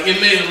full. Like it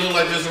made it look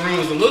like this room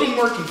was a little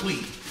more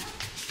complete.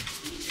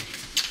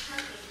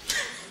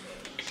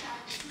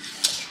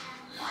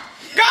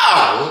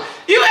 Go!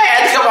 You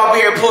had to come over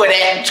here and pull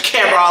that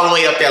camera all the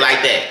way up there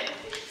like that.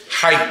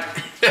 Hype.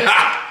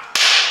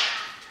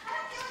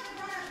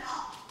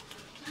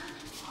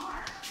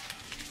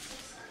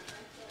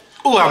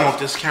 Ooh, I want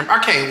this camera. I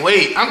can't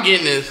wait. I'm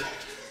getting this.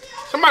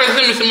 Somebody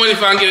send me some money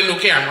if I can get a new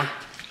camera.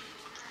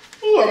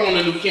 Ooh, I want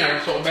a new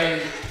camera so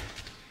bad.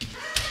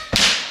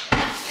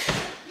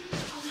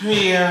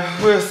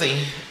 Yeah, we'll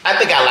see. I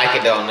think I like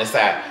it though on this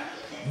side.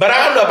 But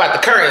I don't know about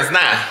the curtains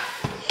now.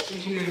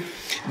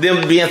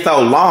 Them being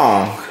so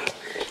long.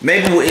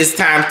 Maybe it's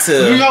time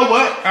to. You know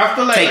what? I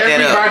feel like take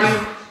that up.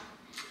 everybody,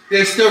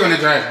 they're still gonna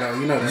drag though.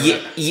 You know that. Yeah,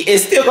 Right?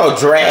 it's still gonna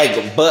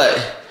drag,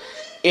 but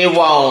it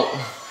won't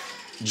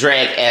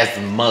drag as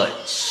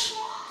much.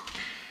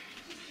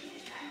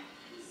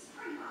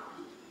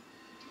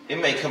 It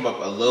may come up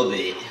a little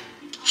bit.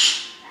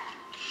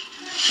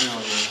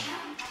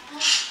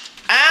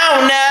 I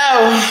don't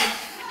know.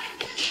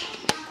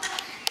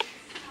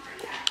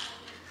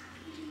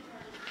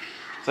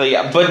 So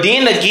yeah, but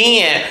then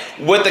again,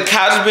 with the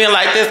couch being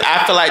like this,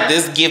 I feel like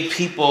this give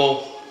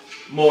people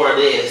more of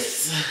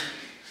this.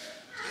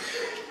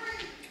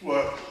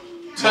 What?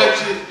 Touch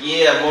it.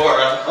 Yeah, more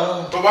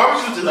of. But why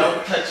would you do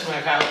Don't that? touch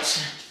my couch.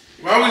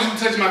 Why would you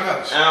touch my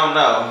couch? I don't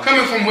know.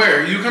 Coming from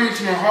where? You coming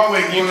to my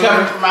hallway? You going coming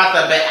around? from out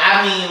the back?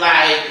 I mean,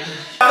 like,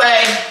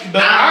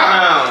 But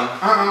I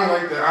I don't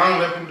like that. I don't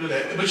let people do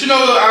that. But you know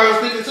what I was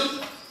thinking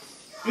too?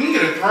 You can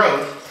get a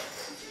throw.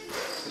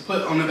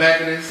 put on the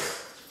back of this.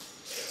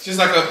 Just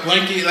like a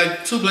blanket,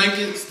 like 2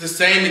 blankets, the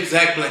same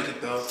exact blanket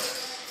though.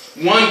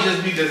 One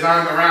just be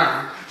designed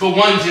around, but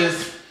one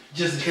just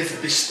in case a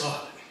bitch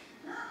started.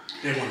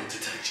 They wanted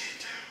to touch it.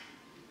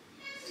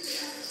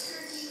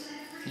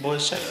 Boy,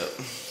 shut up.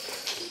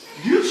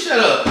 You shut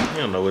up. You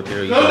don't know what the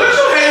hell you No, don't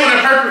you hate when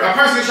a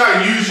person try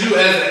to use you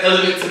as an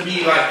element to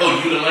be like,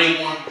 oh, you the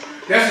lame one?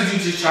 That's what you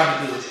just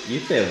tried to do. You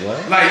said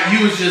what? Like,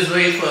 you was just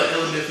waiting for an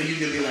element for you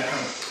to be like,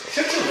 oh,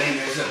 shut your lame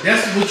ass up.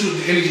 That's what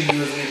the energy you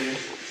was in.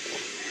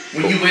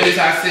 When you waited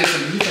till I said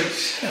something, you was like,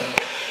 shut up.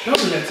 Don't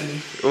do that to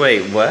me.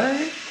 Wait,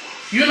 what?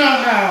 You know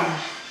how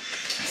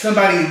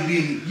somebody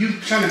you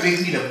trying to make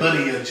me the butt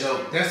of your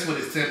joke. That's what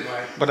it sounded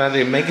like. But I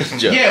didn't make a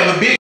joke. Yeah, but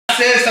Big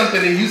said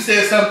something and you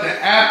said something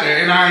after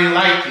and I ain't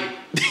like it.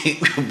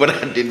 But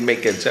I didn't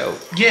make a joke.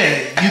 Yeah,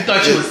 you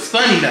thought you was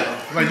funny though.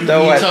 Like you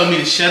told me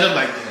to shut up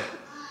like that.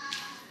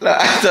 No,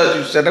 I told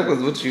you shut up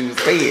was what you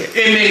said.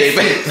 It makes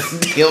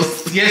sense.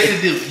 Yes,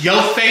 it do.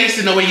 Your face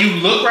and the way you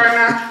look right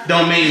now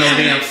don't make no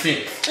damn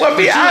sense. Well,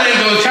 you ain't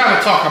gonna try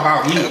to talk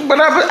about me. But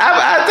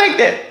I take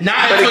that.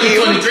 Not in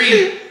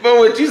 2023. But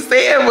what you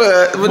said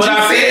was what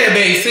I said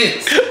made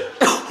sense.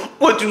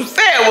 What you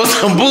said was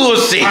some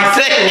bullshit. I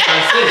said what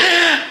I said.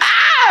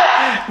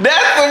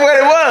 That's what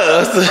it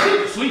was.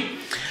 Sweet.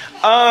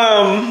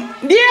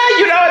 Yeah,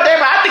 you know what,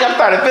 David? I think I'm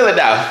starting to feel it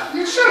now.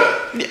 You shut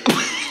up.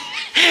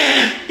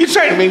 You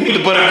trying to make me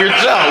the butt of your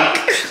joke.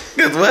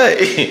 Cause what?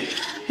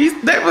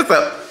 That was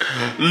a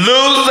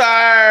loser.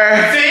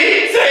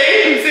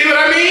 See what I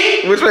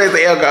mean? Which way is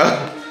the L go?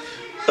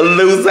 A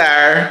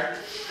loser.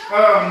 Yeah, I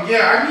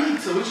need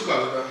to, what you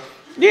call it though?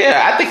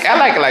 Yeah, I think I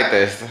like it like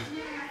this.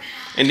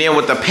 And then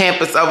with the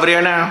Pampers over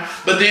there now.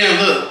 But then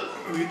look,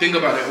 if you think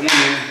about it, woman,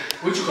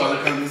 what you call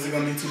it? Is it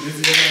gonna be too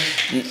busy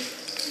again?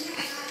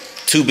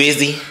 Too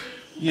busy?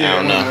 Yeah, I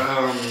don't know.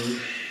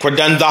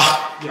 Cordenza.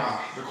 Yeah,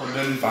 the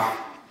cordenza.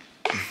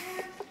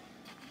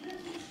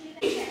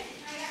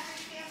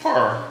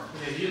 Purr.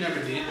 Yeah, you never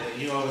did that.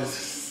 You always.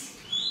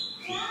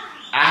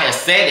 I had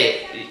said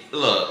it.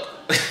 Look.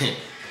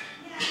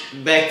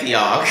 Back to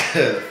y'all.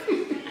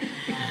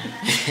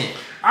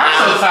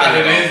 I'm so tired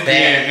of this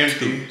being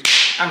empty.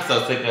 I'm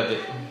so sick of it.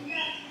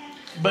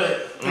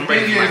 But the I'm thing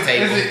breaking my is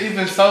table. it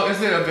even so?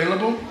 Is it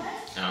available?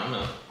 I don't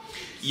know.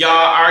 Y'all,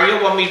 Aria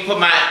want me to put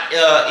my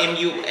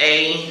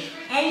MUA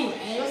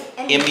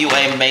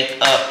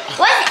makeup.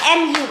 What's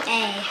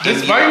MUA?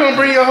 This why you gonna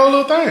bring your whole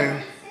little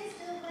thing?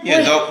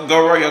 Yeah,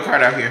 go roll your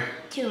card out here.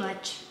 Too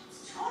much.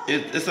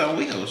 It's on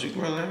wheels. You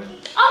can roll it.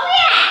 Oh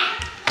yeah.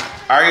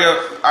 Aria Is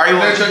that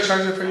want your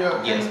charger for your?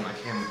 Yes, my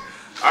camera.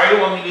 Aria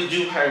want me to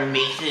do her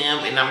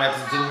makeup, and I'm about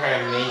to do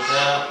her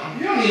makeup.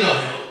 You don't need no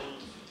help.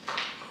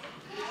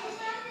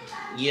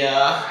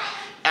 Yeah.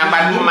 I'm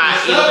about to put my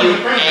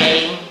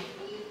MUA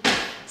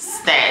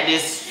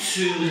status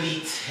to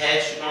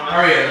detach on her.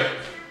 Aria.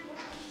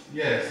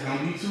 Yes,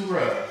 don't be too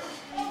rough.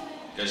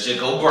 Cause you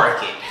go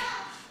break it.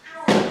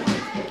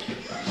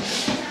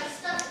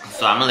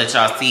 So I'm gonna let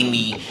y'all see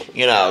me,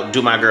 you know,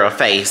 do my girl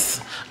face.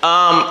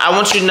 I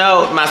want you to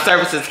know my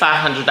service is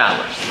 $500.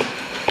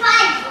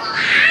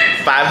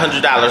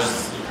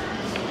 $500.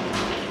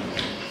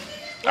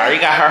 I already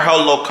got her whole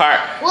little cart.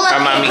 Well, her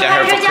mommy got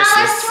her for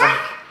Christmas.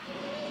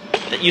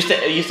 $100 You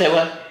said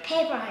what?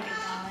 Paper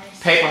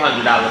 $100. Paper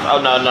 $100. Oh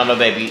no,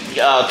 baby.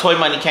 Toy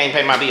money can't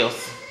pay my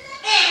bills.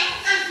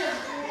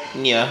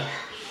 Yeah.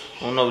 I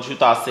don't know what you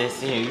thought,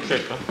 sis. Yeah, you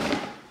tripping.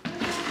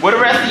 Where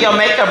the rest of your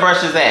makeup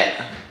brushes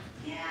at?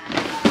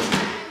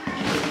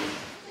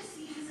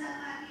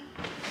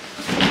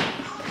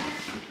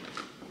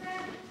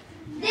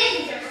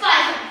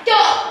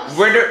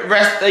 Where the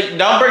rest?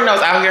 Don't bring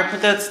those out here.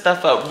 Put that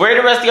stuff up. Where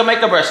the rest of your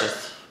makeup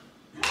brushes?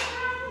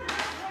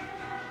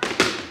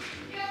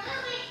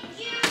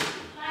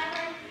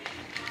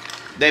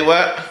 They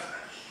what?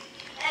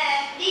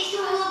 These two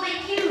are a little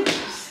bit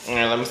used.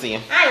 Alright, let me see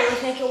them. I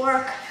always make it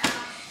work.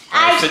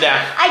 Right, sit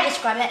down. I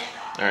just grab it.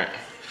 Alright.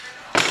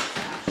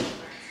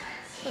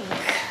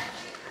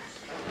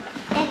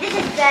 If this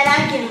is bad,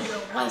 I'm giving you a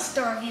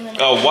 1-star review.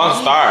 Oh,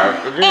 1 star.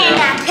 And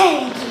I'm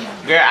paying you.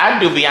 Girl, I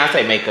do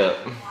Beyonce makeup.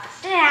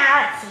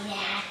 Yeah, let's see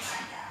that.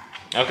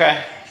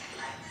 Okay.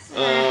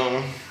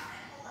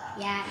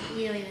 Yeah,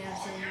 you don't even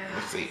have to know.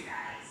 Let's see.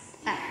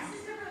 I don't know.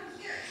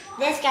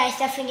 This guy's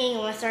definitely getting a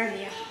 1-star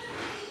review.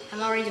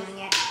 I'm already doing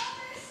it.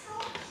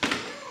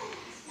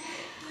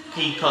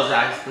 Can you close your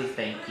eyes, please?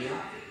 Thank you.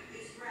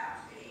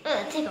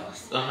 It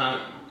tickles.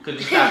 Could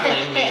you stop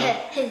playing me?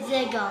 It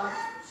tickles.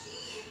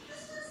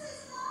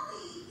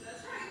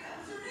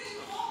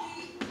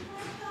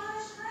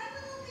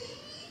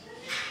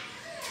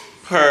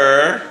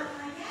 Per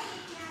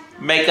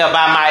makeup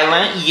by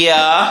Mylen.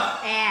 Yeah.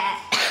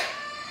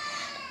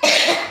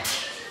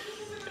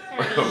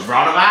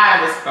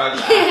 Coronavirus.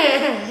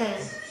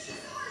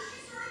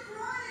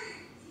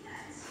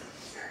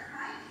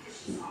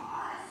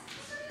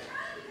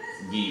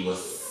 You a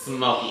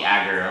smoky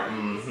eye girl.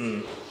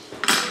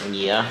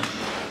 Yeah.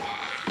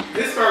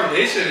 This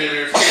foundation in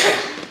there is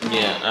crazy.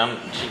 Yeah.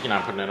 She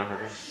cannot put that on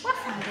her. What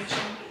foundation?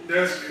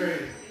 That's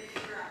crazy.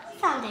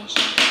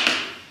 foundation?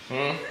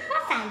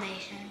 What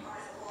foundation?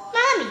 Now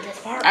let me do this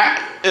part.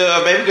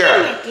 Baby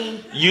girl,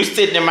 Anything. you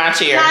sitting in my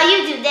chair. Now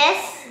you do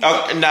this.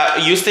 Oh, no,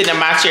 you sitting in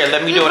my chair.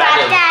 Let me do You what I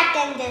brought do. that,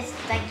 then this,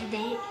 like you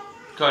did.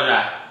 Cause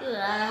I.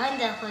 I'm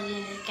gonna put you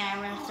in this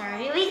guy around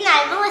sorry. He's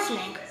not even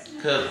listening.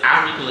 Cause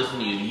I need to listen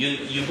to you.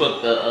 You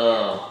booked the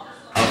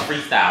a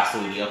freestyle,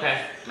 sweetie.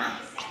 Okay. Mom,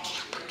 I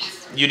can't put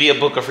this. You did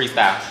book a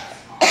freestyle.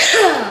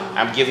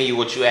 I'm giving you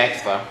what you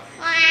asked for. Okay.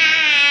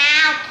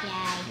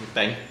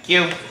 Thank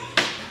you.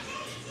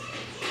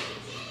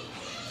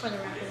 For the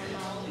record, I'm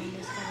all doing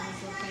this kind of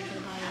play for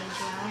the party in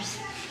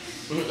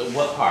 2 hours.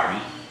 What party?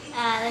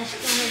 There's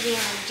gonna be a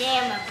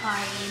jammer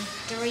party in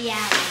 3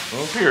 hours.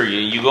 Oh,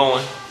 period. You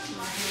going?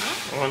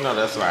 Oh no,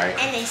 that's right.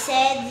 And they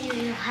said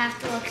you have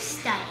to look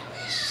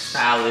stylish.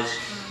 Stylish.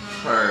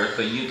 Her.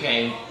 So you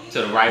came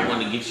to the right one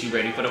to get you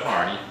ready for the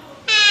party.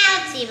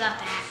 Let's see about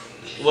that.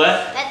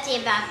 What? Let's see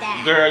about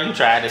that. Girl, you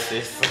tried this,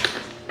 sis.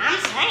 I'm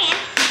saying.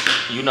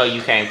 You know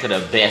you came to the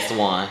best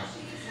one.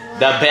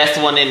 The best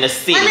one in the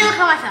city. Let me look at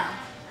my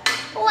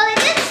phone. Well, they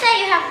did say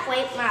you have to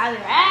wait for I'll be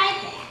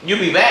right back. You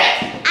be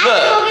back. I have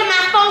to go get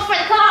my phone for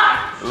the car.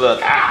 Look,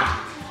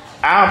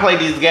 I don't play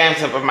these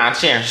games up in my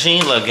chair. She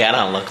ain't look at. I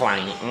don't look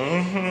like it.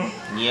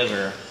 Yeah,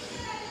 girl.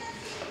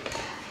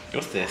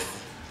 What's this?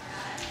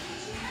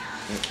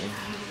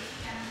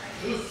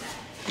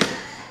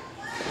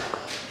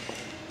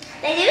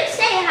 They do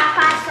say you have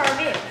 5-star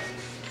review.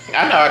 I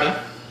know I do.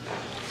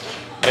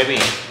 Baby,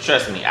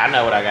 trust me. I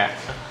know what I got.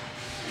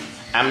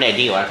 I'm that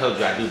deal. I told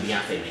you I do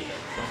Beyonce makeup.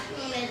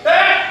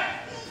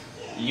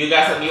 You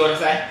got something you want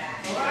to say?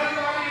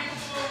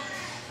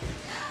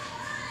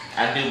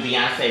 I do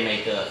Beyonce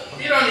makeup.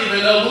 You don't even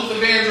know Luther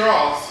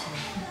Vandross.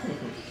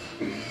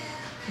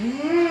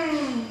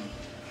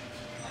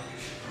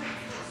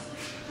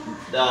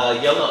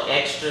 Your little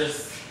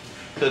extras,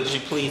 could you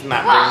please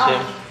not bring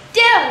them?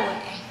 Doing.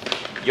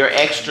 Your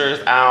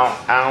extras, I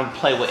don't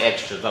play with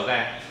extras,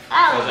 okay?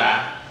 Oh. Okay.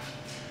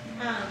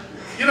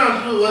 You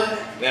don't do what?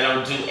 I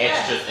don't do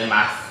extras in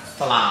my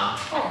salon.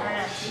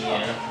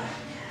 Yeah.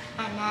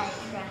 I'm not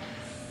extra.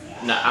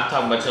 No, I'm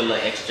talking about your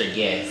little extra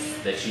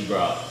guests that you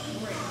brought.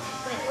 Wait,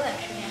 what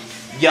extra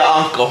guest? Your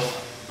uncle.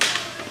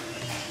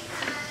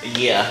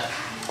 Yeah.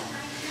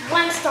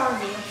 1-star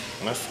review.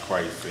 That's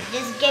crazy.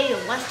 Just gave you a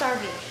 1-star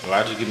review.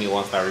 Why'd you give me a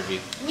 1-star review?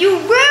 You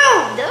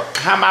rude!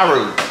 How am I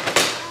rude?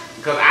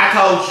 Because I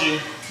told you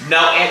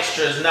no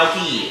extras, no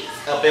kids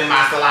up in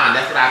my salon.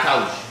 That's what I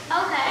told you.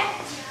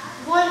 Okay.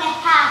 1.5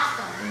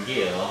 star.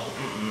 Yeah.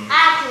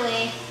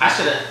 Actually, I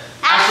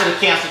should have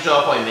canceled your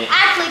appointment.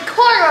 Actually,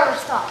 1/4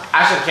 star.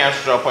 I should have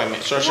canceled your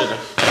appointment. Sure should have.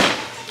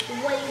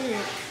 What do you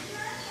think?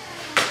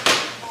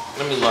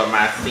 Let me lower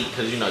my seat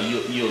because you know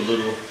you a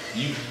little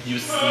you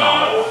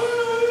small.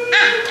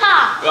 I'm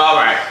tall. All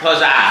right, close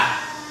your eyes.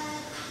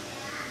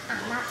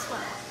 I'm not small.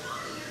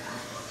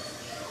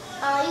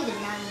 Oh, you did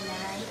not mean that,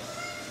 right?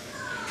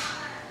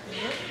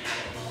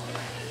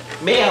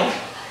 Ma'am,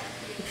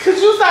 could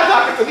you stop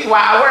talking to me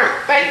while I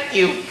work? Thank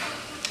you.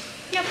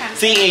 No problem.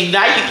 See, and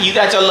now you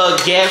got your little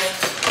guest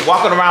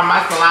walking around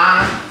my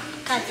salon.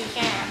 Cause he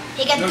can.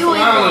 He can The do it.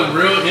 salon look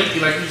real empty,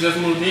 like you just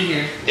moved in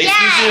here. Yeah,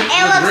 Excuse you?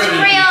 it looks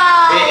really- real.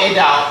 It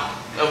don't.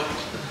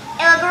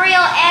 It looks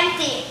real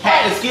empty.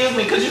 Hey, excuse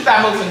me, could you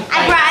stop moving?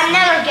 I brought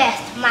another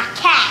guest, my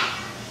cat.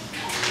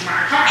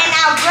 My kite. And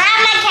I'll grab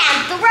my cat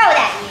and throw it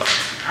at you.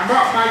 I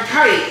brought my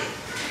kite.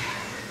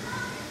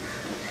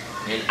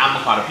 And I'm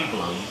gonna call the people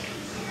on you.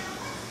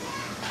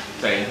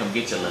 So you can come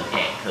get your little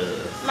cat,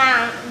 cuz.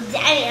 Mom,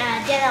 Daddy,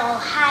 I'll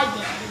hide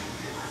it.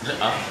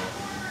 That's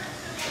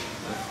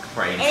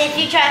crazy. And if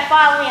you try to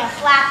follow me, I'll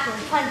slap you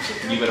and punch you.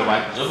 You better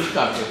watch. Who you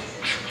talking to?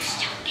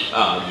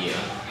 Oh, yeah.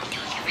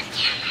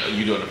 Oh,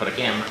 you doing it for the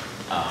camera?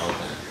 Oh,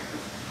 okay.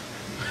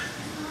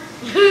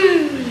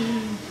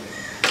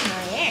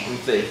 Oh, yeah. Let me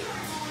see.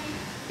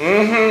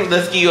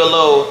 Let's give you a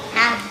little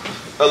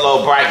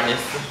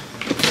brightness.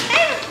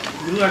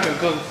 You look like a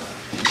ghost.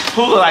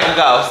 Who look like a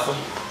ghost?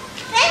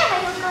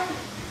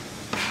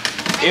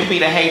 It'd be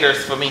the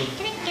haters for me.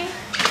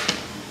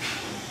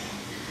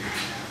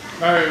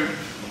 Alright.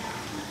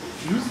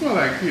 You smell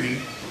like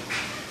kitty.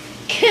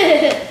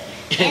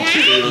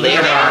 Kitty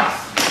litter box.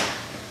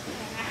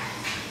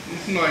 You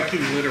smell like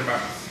kitty litter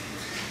box.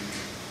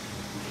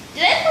 Do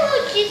they put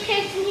little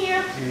cheesecakes in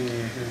here?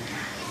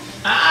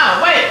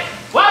 Wait.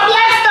 What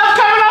black stuff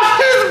coming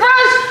off his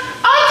brush?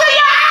 Onto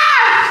your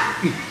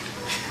eye!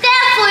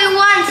 Definitely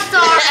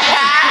 1-star.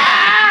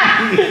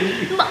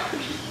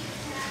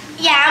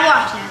 Yeah, I'm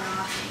watching that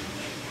off.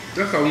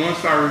 That's a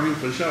 1-star review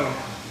for sure.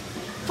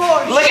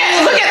 Look at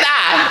the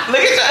eye.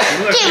 Look at your.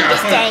 Look, Give me yeah,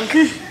 this thing.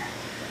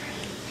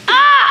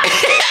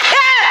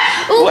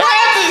 What?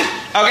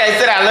 Okay,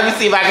 sit down. Let me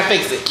see if I can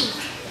fix it.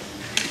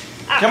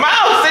 Come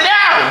on, sit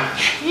down.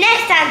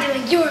 Next time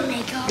doing your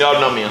makeup.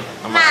 No, ma'am.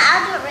 I'm Ma, alright.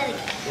 I'll do it really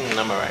good.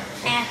 I'm alright.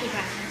 Happy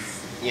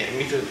practice. Yeah,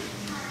 me too.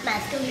 Ma,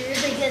 it's gonna be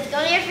really good. It's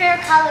gonna be your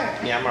favorite color.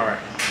 Yeah, I'm alright.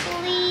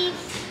 Please.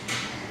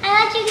 I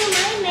let you do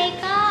my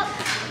makeup.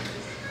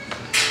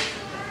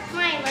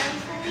 Mylen,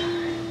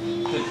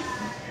 please.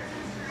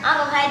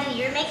 Uncle, can I do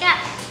your makeup?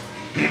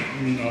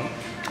 No.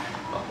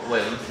 Oh,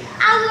 wait, let me see.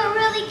 I'll do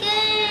really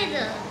good.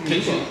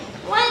 Can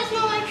Why does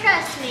no one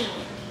trust me?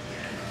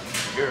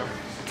 Girl.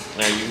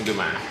 Now you can do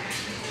mine.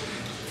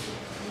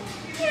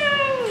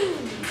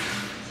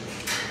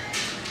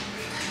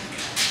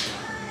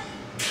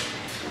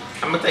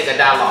 I'm gonna take $1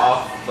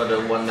 off for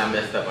the one that I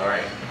messed up,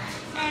 alright?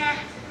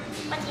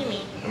 What do you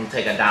mean? I'm gonna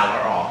take $1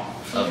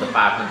 off of the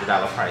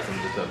 $500 price.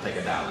 I'm just gonna take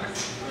 $1.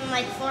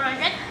 Like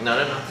 400? No,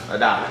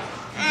 $1.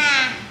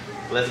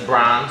 Let's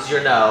bronze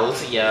your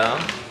nose, yeah.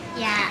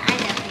 Yeah, I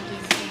definitely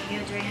give you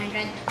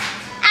 300.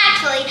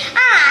 Actually,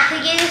 I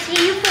could give this to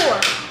you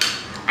 $4.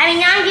 I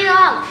mean $90.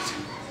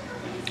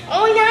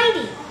 Only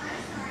 90.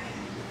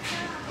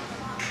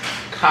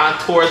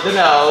 Contour the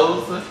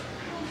nose.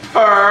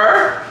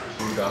 Fur.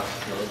 Little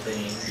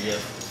thing, yeah.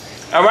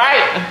 All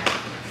right.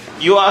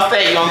 You all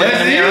set? You gonna look in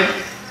the mirror?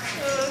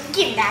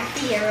 Get back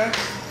here.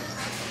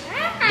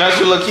 Don't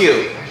you look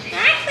cute?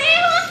 Actually, I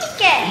look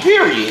good.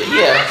 Period.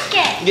 Yeah. That's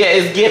good. Yeah,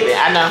 it's giving.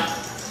 I know.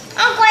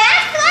 Uncle, I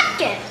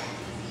like it.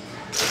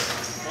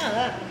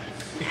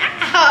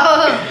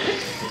 Ow.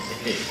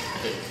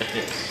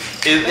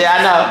 Yeah, I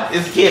know.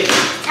 It's giving.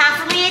 Time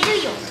for me to do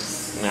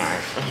yours. All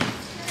right.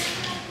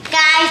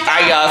 Guys, All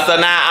right, y'all. So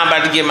now I'm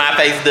about to get my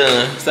face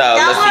done. So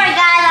don't let's worry, see.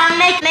 guys. I'm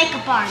a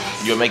makeup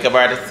artist. You a makeup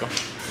artist? All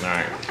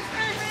right.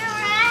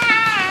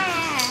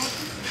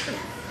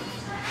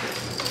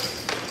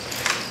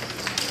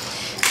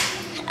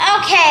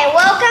 Okay,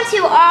 welcome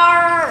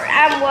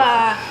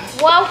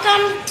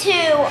to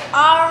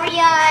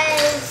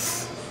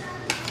Aria's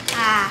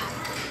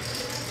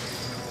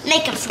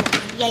makeup salon.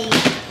 Yeah.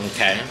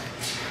 Okay.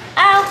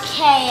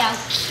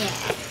 Okay.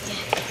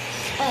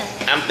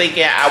 I'm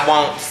thinking I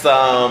want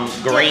some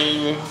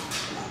green.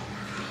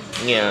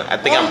 Yeah, I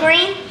think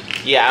green?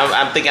 Yeah,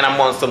 I'm thinking I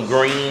want some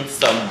green,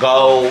 some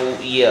gold.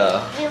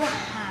 Yeah. We don't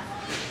have.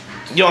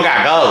 You don't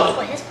got gold.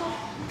 What, this gold?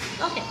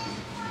 Okay.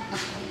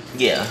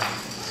 Yeah.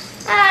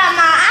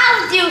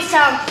 I'll do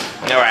some.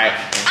 All right.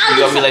 I'll You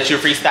do want me to some. let you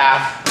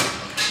freestyle?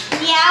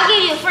 Yeah, I'll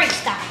give you a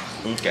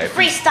freestyle. Okay.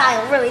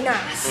 Freestyle, really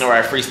nice. All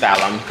right,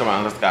 freestyle on me. Come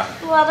on, let's go.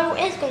 Well,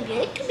 there is going to be.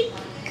 It could be.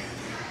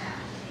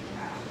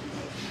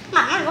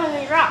 I'm not going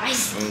to your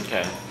eyes.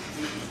 Okay.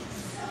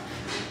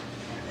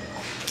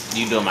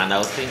 You doing my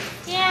nose too?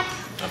 Yeah,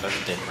 Oh,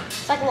 that's different.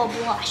 it's like a little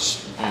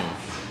blush.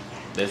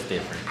 That's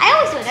different. I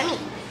always do it on me.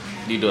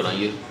 You do it on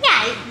you?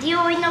 Yeah, do you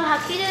always know how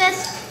cute it is?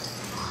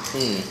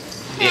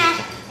 Yeah.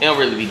 It don't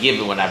really be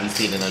giving when I be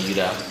seeing it on you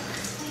though.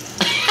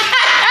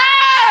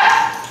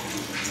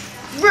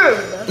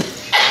 Rude.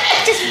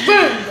 Just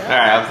rude.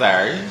 Alright, I'm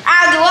sorry.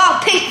 I'll do all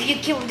pink if you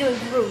keep doing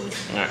rude.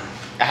 Alright.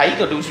 How you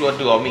gonna do what you wanna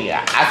do on me?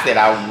 I said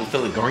I was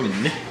feeling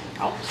green.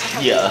 Oh,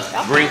 Yeah,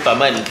 green for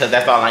money, because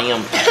that's all I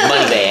am.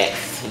 Money bags.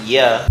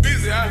 Yeah.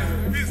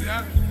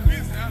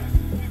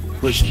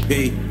 Push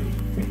P.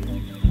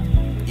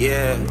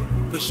 Yeah,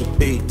 push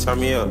P. Turn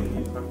me up.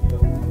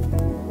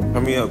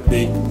 Turn me up,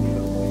 P.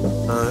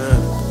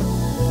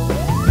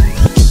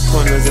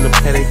 Corners in the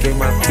paddock, get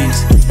my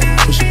piece.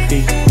 Push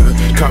P.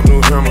 Cop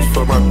new hammers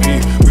for my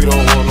beat. We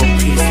don't want no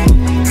peace.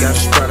 Got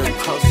spotted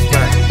cost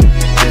back.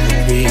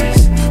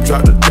 Peace.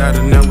 Drop the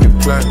data, now we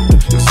platinum.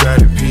 Inside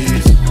the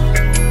piece.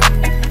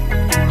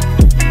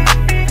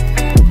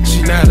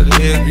 She not a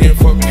lesbian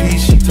for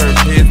peace. She turned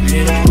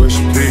lesbian. Push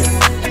P.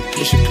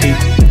 Push P.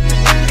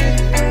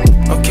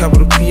 I'm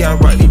capital P, I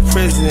write the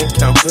president,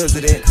 count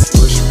presidents.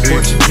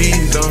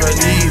 Portuguese on her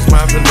knees,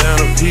 mopping down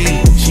a P.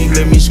 She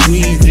let me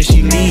squeeze, then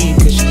she leave,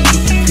 cause she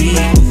keep the P.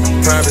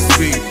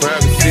 Privacy,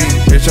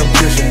 bitch, I'm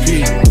pushing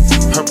P.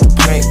 Purple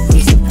paint,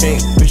 pussy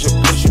pink, bitch,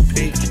 I'm pushing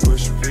P.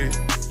 Pushing P.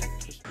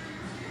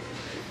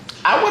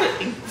 I would've,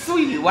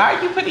 sweetie, why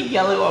are you putting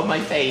yellow on my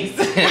face?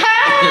 What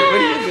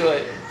are you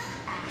doing?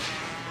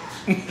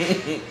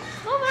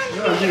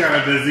 She got a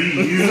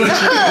disease.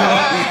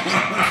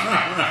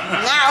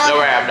 Don't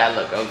worry, I'm not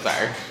looking, I'm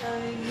sorry.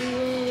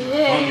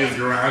 Fungus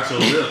growing out your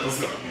lips.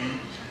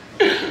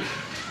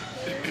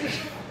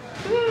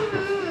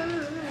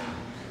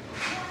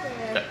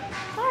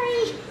 Sorry.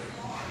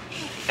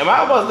 Am I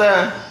almost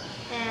done?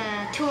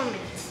 2 more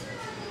minutes.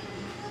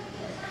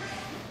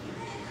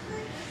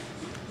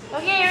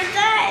 Okay, you're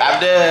done. I'm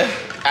done.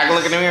 I can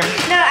look in the mirror.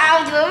 No,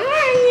 I'll do it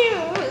for you.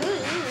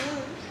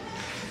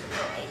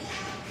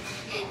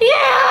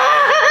 Yeah.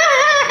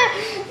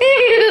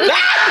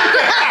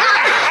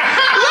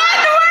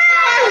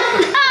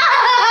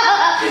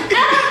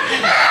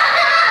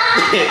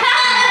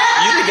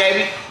 You the gave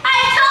me. I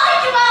told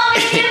you I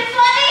was being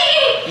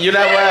funny. You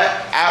know what?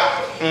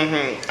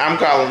 I'm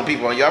calling the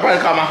people on you. I'm about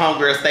to call my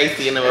homegirl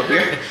Stacy and them up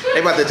here. They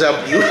about to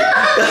jump you.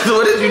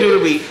 What did you do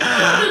to me?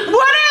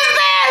 What is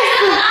this?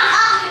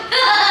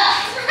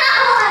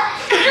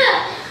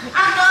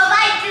 I'm going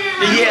back to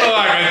the You look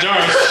like a jar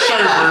of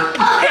sherbet.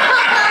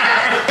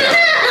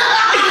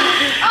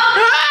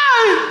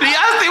 Do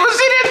y'all see what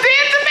she done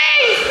did to me?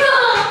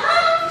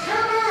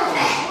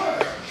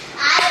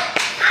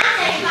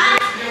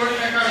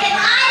 If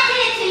I did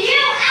it to you,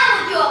 I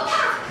would do a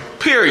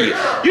perfect. Period.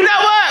 You know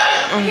what?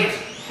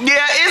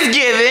 Yeah, it's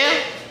giving.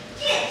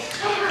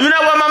 You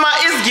know what, Mama?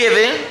 It's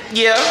giving.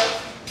 Yeah.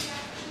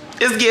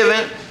 It's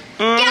giving.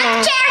 Get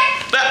out the chair.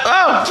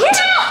 Oh. Get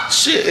out.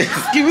 Shit.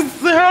 Excuse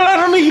the hell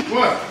out of me.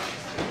 What?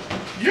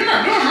 You're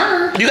not doing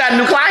her. You got a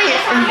new client?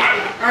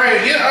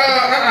 Alright, get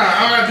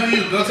I'll do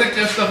you. Go take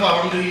your stuff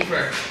off. I'm gonna do you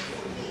first.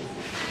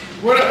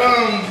 What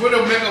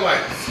the makeup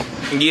wipes?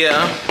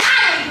 Yeah.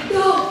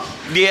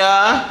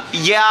 Yeah.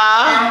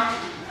 Yeah.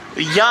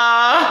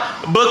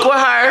 Yeah. Book with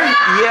her.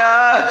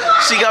 Yeah.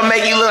 She gonna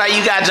make you look like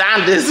you got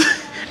jaundice.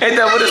 Ain't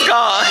that what it's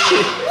called?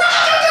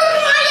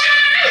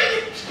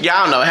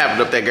 Y'all don't know what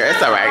happened up there, girl.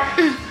 It's alright.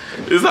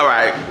 It's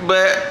alright.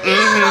 But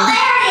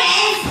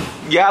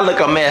y'all look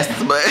a mess,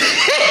 but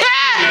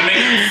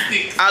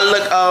I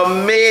look a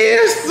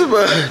mess,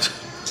 but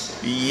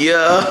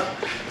yeah.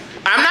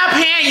 I'm not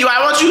paying you.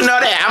 I want you to know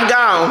that. I'm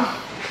gone.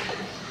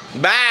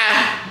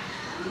 Bye.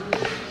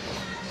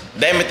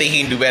 Damon think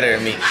he can do better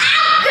than me.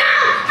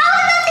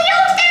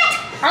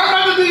 I'm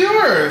about to do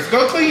yours.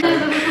 Go clean.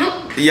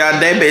 Y'all,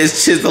 Damon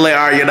is chiseling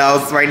all your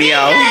nose right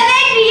now. You're gonna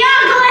make me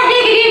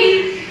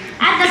ugly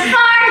at the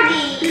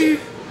party.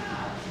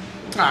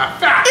 Ah,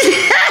 fuck.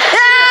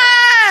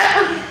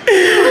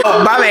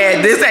 Oh, my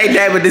man, this ain't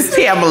Damon, this is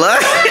Pamela.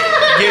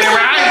 Get it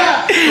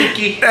right.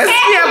 That's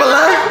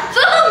Pamela.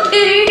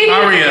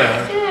 Aria.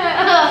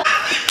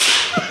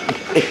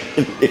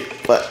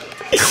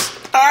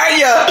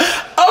 Aria,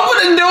 open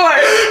the door.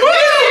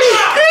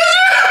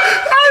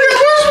 Aria,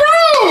 what's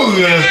wrong?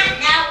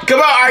 Come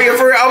on, Aria,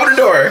 for real, open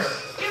the door.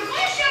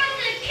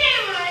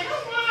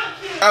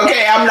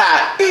 Okay, I'm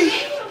not.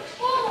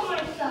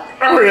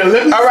 Aria,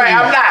 let me All right, see.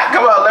 I'm not.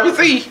 Come on, let me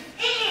see.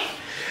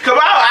 Come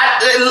on,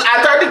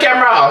 I turned the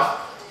camera off.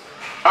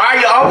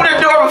 Aria, open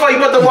the door before you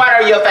put the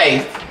water in your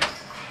face.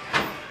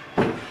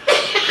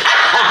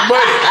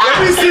 Wait, let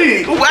me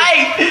see.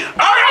 Wait,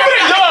 Open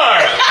the door.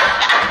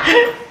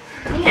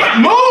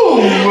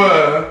 Move.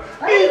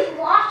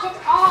 Wash it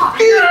off.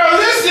 Girl,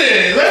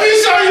 listen. Let me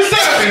show you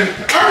something.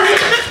 Aria.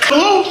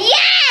 Blue.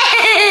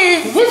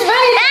 Yes! What's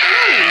wrong?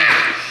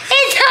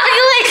 It's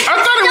ugly. I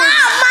thought it was.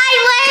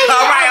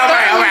 Stop my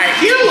leg. all right.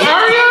 You,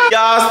 Aria.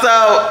 Y'all, so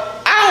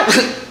I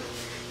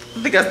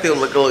think I still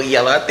look a little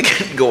yellow. I think I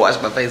need to go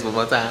wash my face one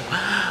more time.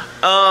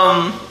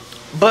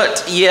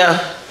 But yeah,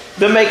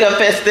 the makeup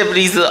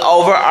festivities are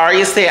over.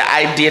 Aria said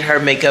I did her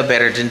makeup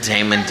better than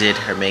Damon did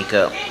her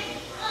makeup.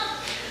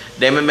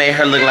 Damon made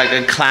her look like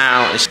a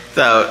clown.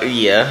 So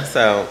yeah,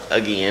 so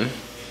again,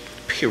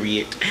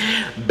 period.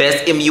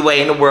 Best MUA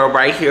in the world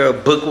right here.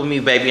 Book with me,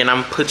 baby, and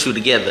I'm gonna put you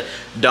together.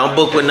 Don't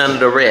book with none of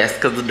the rest,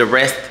 because the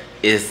rest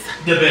is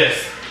The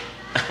best.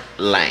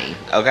 lame,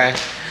 okay?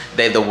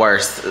 They the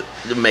worst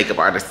makeup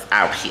artists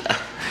out here.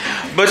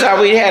 But y'all,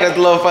 we had a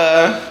little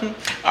fun.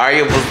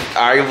 Aria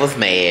was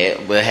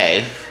mad, but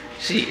hey,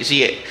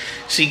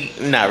 she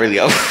not really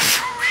over.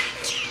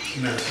 No,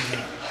 she's not.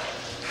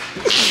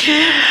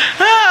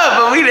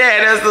 But we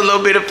had us a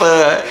little bit of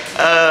fun.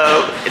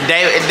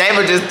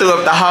 David just threw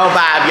up the whole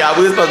vibe, y'all.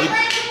 We was supposed to.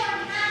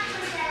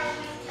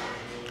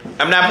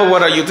 I'm not putting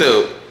one on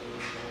YouTube.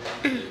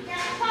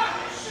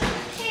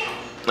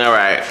 All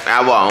right,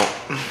 I won't.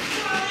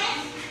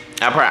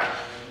 I probably.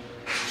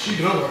 She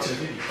gonna watch that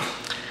video.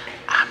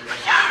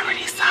 Y'all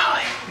already saw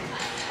it.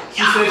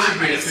 She said she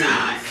being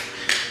serious.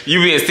 You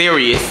being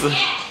serious?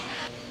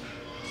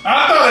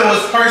 I thought it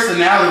was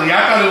personality. I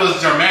thought it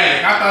was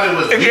dramatic. I thought it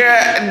was.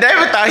 Yeah,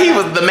 David thought he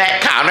was the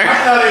Mac counter. I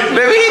thought it was.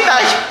 Baby,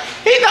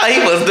 he thought he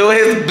was doing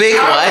his big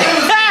I one.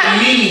 thought it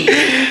was me.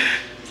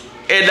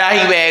 And now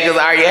he mad because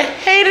Aria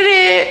hated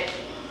it.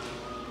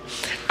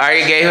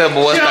 Aria gave her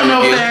boy She don't some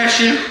know review.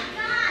 fashion.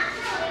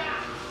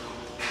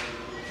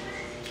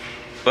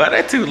 Well,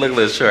 that too look a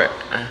little short.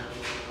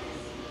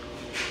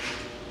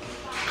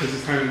 Cause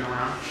it's turning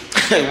around.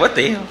 What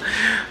the hell?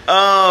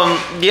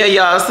 Yeah,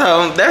 y'all.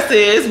 So that's it.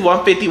 It's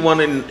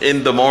 1:51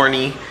 in the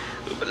morning.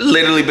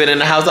 Literally been in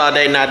the house all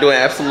day, not doing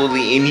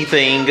absolutely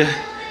anything.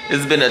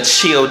 It's been a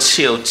chill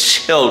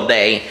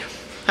day,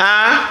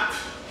 huh?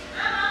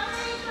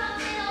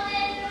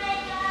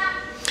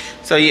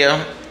 So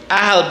yeah,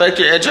 I'll bet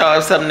you at y'all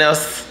if something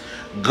else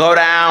go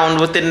down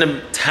within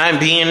the time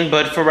being.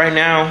 But for right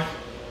now,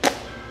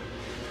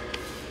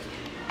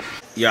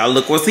 y'all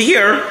look what's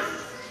here.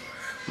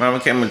 Mama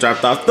came and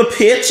dropped off the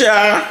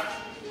picture.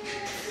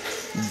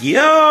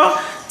 Yeah,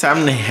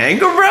 time to hang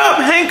her up.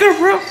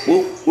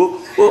 Whoop,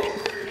 whoop, whoop.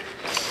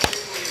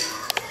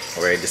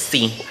 Ready to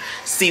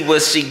see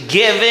what she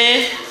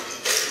giving.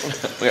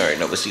 We already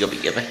know what she gonna be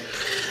giving.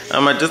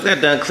 I just got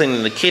done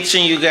cleaning the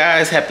kitchen, you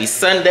guys. Happy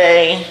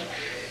Sunday.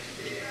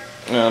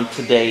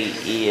 Today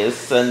is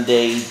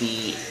Sunday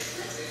the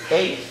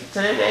 8th.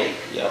 Today the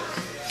 8th? Yep.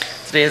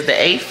 Today is the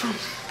 8th.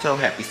 So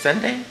happy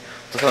Sunday.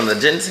 What's on the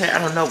agenda today? I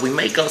don't know. We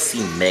may go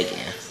see Megan.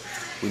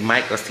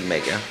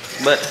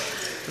 But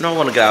I don't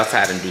want to go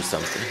outside and do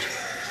something.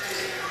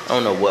 I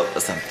don't know what,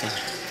 but something.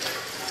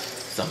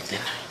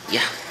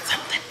 Yeah,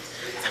 something.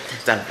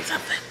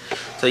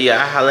 So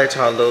yeah, I'll holler at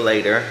y'all a little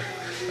later.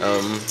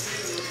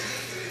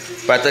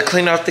 About to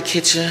clean off the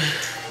kitchen.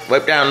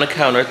 Wipe down the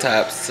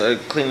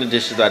countertops. Clean the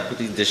dishes. I put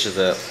these dishes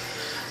up.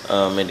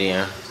 And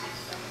then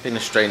Finna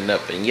straighten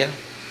up and yeah.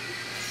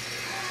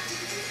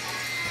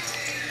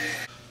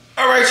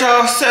 Alright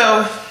y'all,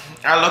 so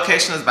our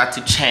location is about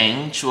to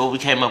change. What we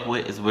came up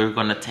with is we're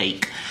gonna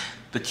take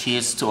the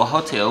kids to a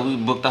hotel. We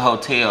booked a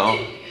hotel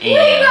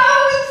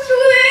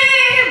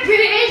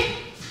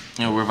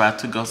and we're about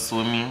to go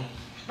swimming.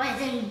 But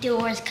it's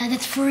indoors because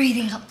it's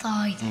freezing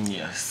outside.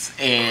 Yes,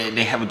 and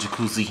they have a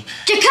jacuzzi.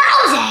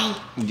 Jacuzzi!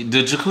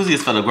 The jacuzzi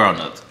is for the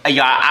grown-ups.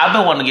 Y'all, I've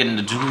been wanting to get in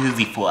the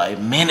jacuzzi for a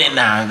minute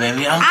now,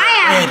 baby. I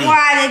have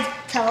wanted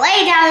to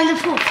lay down in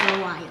the pool for a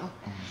while.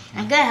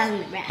 I'm gonna have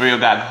the bath. Real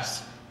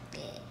goggles.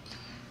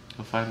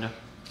 Go find them.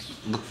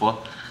 Look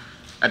for.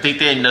 I think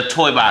they're in the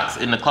toy box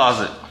in the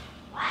closet.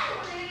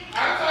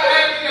 I'm so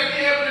happy to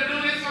be able to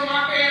do this for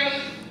my family.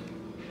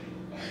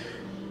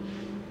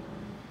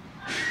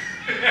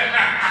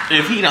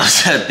 If he don't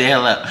shut the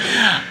hell up.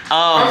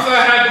 I'm so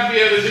happy to be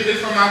able to do this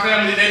for my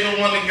family. They've been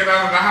wanting to get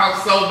out of the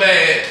house so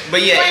bad.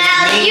 But yeah, Well,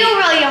 it's me. you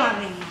really don't have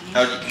any.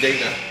 Oh, there you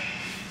go.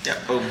 Yeah,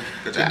 boom.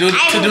 Good job.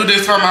 To do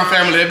this for my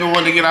family, they've been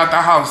wanting to get out the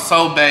house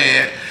so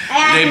bad.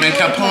 They've been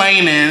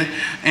complaining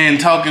and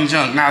talking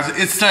junk. Now,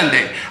 it's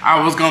Sunday.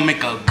 I was going to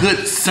make a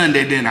good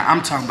Sunday dinner.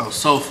 I'm talking about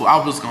soul food. I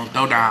was going to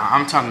throw down.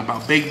 I'm talking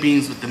about baked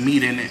beans with the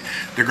meat in it,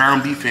 the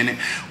ground beef in it,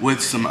 with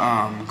some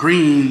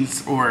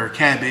greens or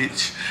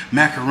cabbage,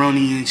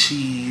 macaroni and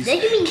cheese,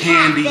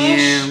 candy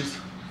yams.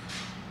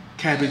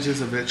 Cabbage is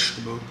a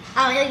vegetable.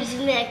 Oh,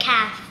 you made a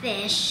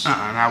catfish.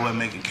 I wasn't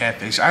making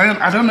catfish.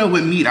 I don't know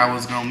what meat I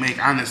was going to make,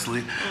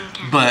 honestly.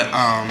 But,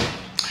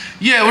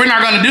 yeah, we're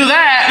not gonna do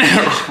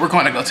that. We're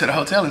going to go to the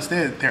hotel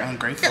instead. They're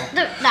ungrateful.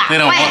 They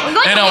don't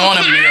want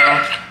a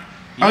meal.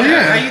 Oh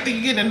yeah. How you think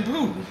you get in the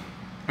pool?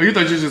 Oh, you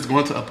thought you were just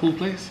going to a pool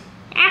place?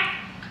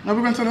 No,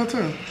 we're going to the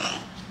hotel.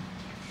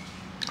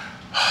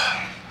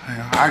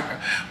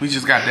 We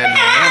just got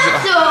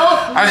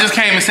that. I just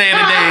came to say it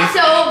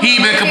today.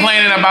 He been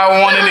complaining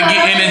about wanting to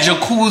get in the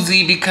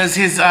jacuzzi because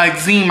his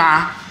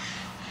eczema.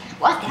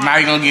 What? Now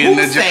you gonna get in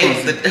the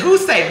jacuzzi.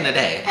 Who's saving the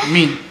day?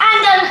 Me.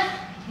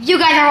 You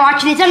guys are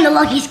watching this. I'm the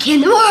luckiest kid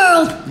in the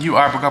world. You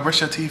are, but go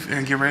brush your teeth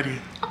and get ready.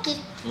 Okay.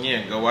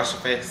 Yeah, go wash your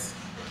face.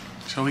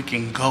 So we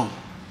can go.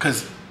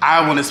 Because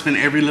I want to spend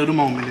every little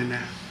moment in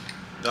there.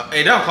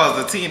 Hey, don't close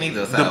the 10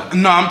 either, so.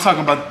 No, I'm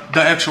talking about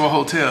the actual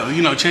hotel.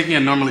 You know,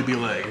 check-in normally be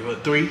like,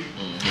 what, 3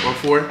 or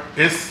 4?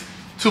 It's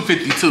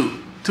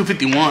 252,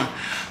 251.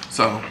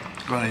 So,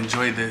 gonna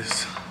enjoy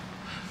this.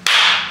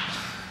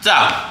 So,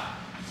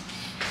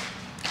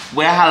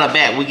 we'll holla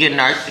back. We getting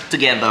our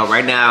together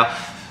right now.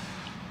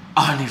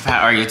 Oh, I need to find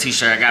Arya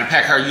t-shirt. I gotta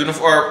pack her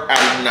uniform.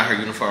 Not her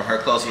uniform, her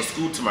clothes for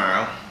school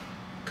tomorrow.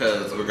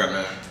 Cause we're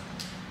gonna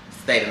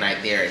stay the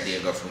night there and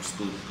then go to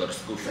school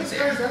from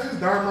there. I just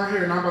dyed my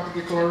hair and I'm about to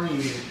get chlorine in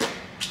it.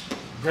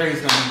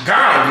 Gray's gonna be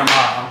gone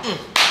tomorrow.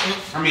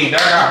 I mean,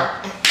 dark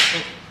out.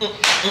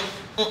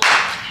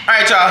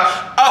 Alright,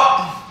 y'all.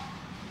 Oh,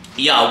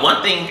 y'all,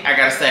 one thing I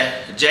gotta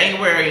say.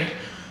 January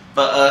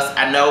for us,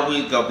 I know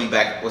we're supposed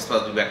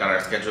to be back on our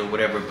schedule,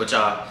 whatever, but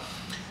y'all,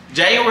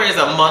 January is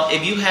a month.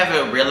 If you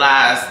haven't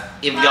realized,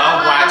 if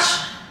y'all watch,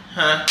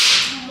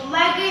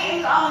 Megan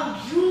is on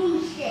June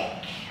 6th.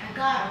 I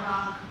got it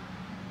wrong.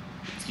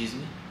 Excuse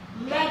me?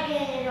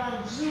 Megan is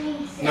on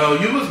June 6th. No,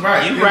 you was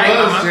right. You it right,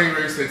 was Mama.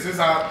 January 6th. It's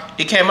out.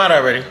 It came out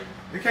already.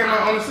 It came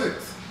out on the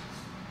 6th.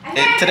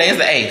 Today is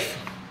the 8th.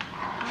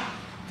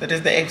 That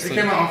is the 8th. It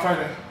came out on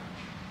Friday.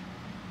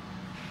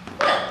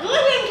 Look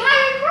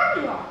at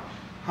the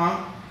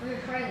Huh? Look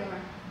at trailer.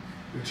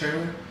 The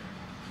trailer?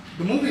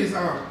 The movie is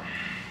out.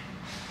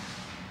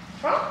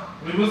 Huh?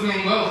 We was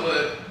gonna go,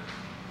 but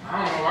I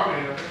don't know why we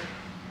ended up there.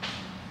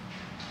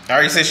 I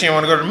already said she didn't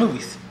want to go to the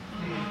movies.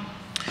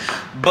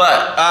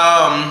 But,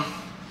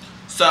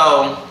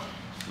 so,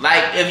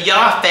 like, if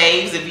y'all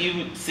faves, if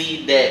you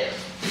see that,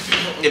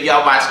 if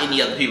y'all watch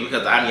any other people,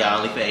 because I'm y'all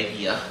only fave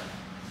here.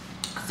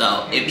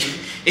 So,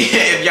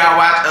 if y'all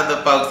watch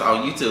other folks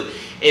on YouTube,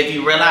 if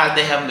you realize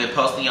they haven't been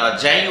posting, y'all,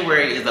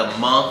 January is a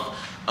month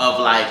of,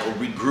 like,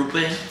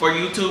 regrouping for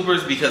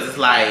YouTubers because it's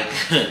like,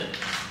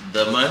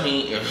 the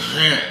money,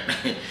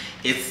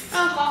 it's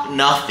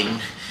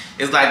nothing.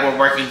 It's like we're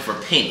working for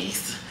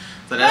pennies.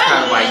 So that's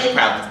probably why you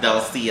probably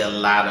don't see a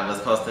lot of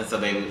us posting. So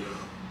baby,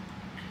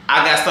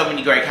 I got so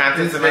many great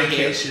contents in my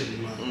head.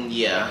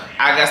 Yeah,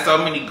 I got so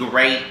many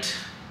great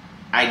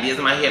ideas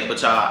in my head,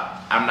 but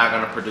y'all, I'm not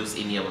gonna produce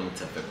any of them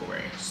until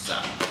February. So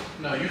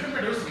no, you can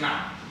produce them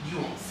now. You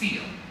won't see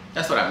them.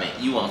 That's what I meant.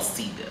 You won't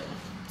see them.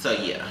 So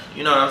yeah,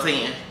 you know what I'm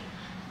saying?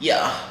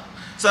 Yeah.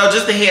 So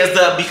just a heads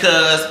up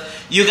because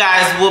you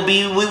guys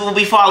we will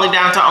be falling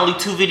down to only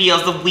 2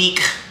 videos a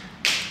week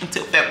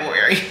until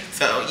February.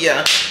 So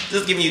yeah,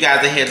 just giving you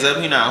guys a heads up,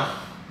 you know.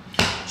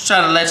 Just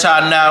trying to let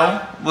y'all know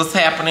what's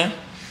happening.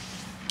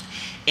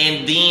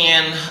 And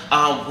then,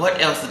 what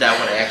else did I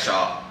want to ask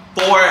y'all?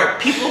 For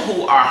people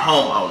who are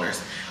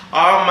homeowners,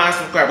 all my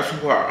subscribers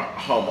who are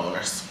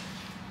homeowners,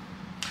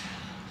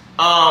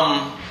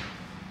 I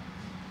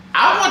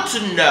want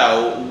to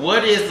know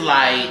what is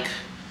like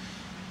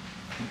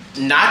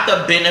not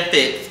the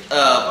benefits of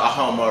a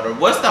homeowner.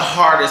 What's the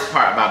hardest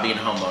part about being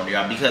a homeowner,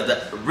 y'all?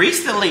 Because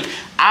recently,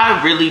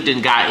 I really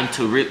didn't got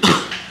into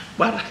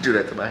why did I do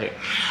that to my hair?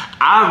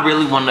 I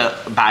really want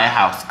to buy a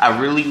house. I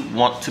really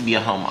want to be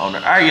a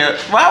homeowner. Arya,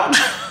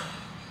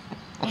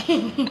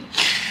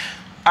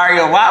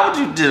 why would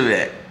you do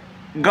that?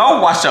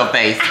 Go wash your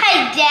face.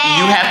 I did.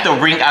 You have to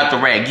wring out the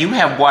rag. You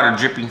have water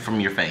dripping from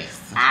your face.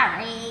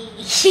 Sorry.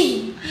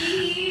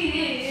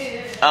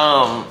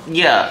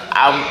 Yeah,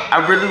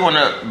 I really want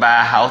to buy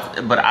a house,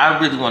 but I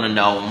really want to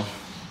know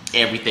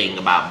everything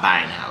about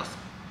buying a house.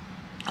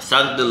 I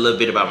talked a little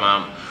bit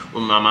about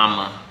with my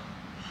mama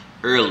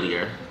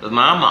earlier. Cause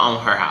my mama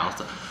owned her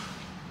house.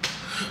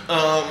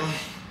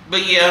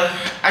 But yeah,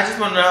 I just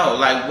want to know,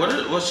 like,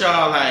 what's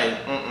y'all like?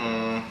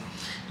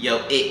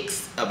 Your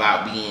icks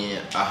about being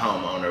a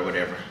homeowner or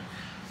whatever.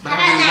 But I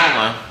really want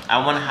one.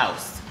 I want a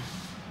house.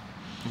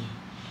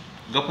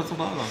 Go put some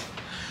clothes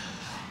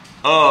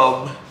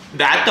on.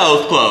 Not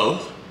those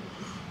clothes.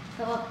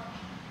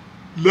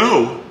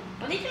 No.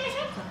 What did you do with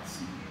your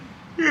clothes?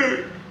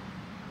 Yeah.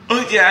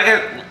 Oh yeah, I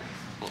got.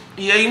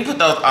 Yeah, you can put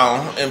those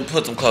on and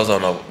put some clothes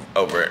on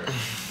over it.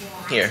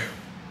 Here.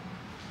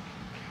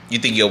 You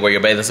think you'll wear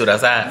your bathing suit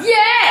outside?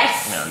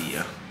 Yes. Oh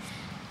yeah.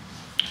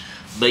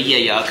 But yeah,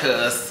 y'all,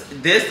 cause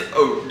this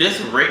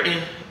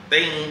written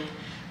thing,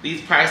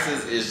 these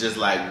prices is just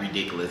like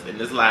ridiculous,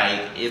 and it's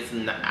like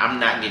I'm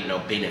not getting no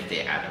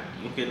benefit out of it.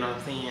 You get what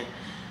I'm saying?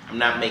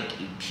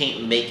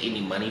 Can't make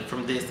any money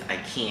from this. I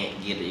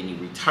can't get any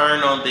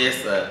return on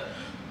this.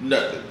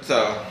 Nothing.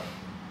 So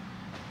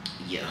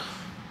yeah.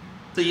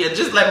 So yeah,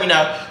 just let me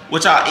know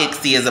what y'all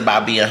icks is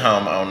about being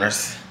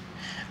homeowners.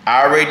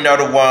 I already know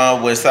the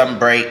one when something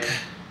break.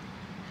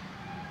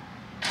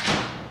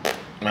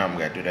 No, I'm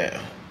gonna do that.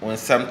 When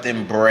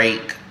something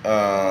break,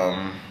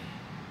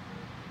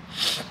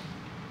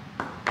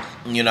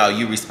 you know,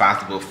 you're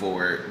responsible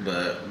for it.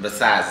 But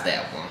besides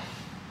that one,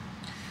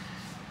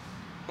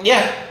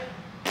 yeah.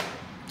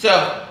 So,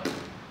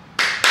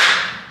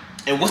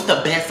 and what's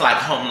the best like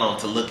home loan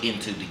to look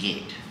into to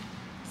get?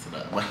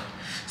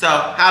 So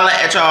holla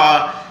at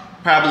y'all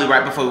probably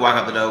right before we walk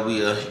out the door.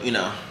 We'll, you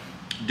know,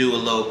 do a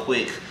little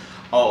quick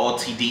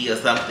OOTD or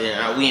something.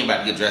 We ain't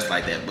about to get dressed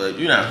like that, but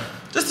you know,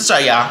 just to show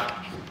y'all.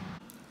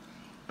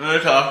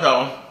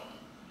 So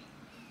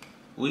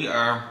we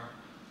are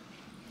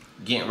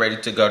getting ready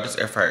to go. This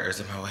air fryer is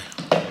in my way.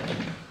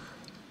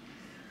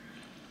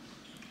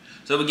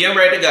 So we're getting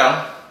ready to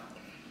go.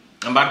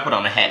 I'm about to put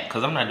on a hat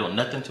because I'm not doing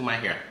nothing to my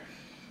hair.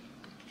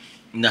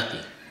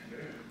 Nothing.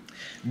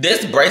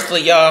 This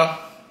bracelet, y'all.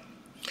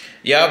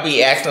 Y'all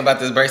be asking about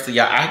this bracelet,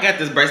 y'all. I got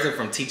this bracelet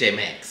from Tj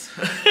Maxx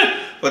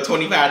for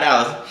 $25.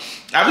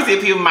 I be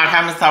seeing people in my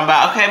comments talking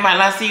about, okay,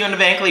 Mylen, I see you in the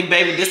Van Cleef,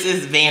 baby. This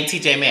is Van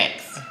Tj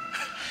Maxx.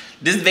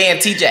 This is Van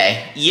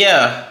TJ.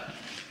 Yeah.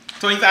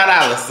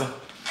 $25.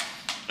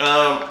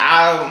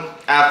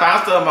 I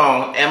found some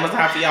on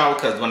Amazon for y'all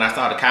because when I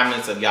saw the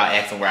comments of y'all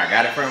asking where I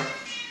got it from,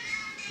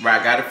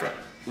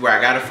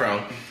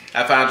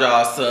 I found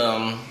y'all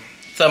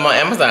some on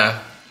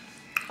Amazon.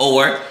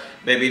 Or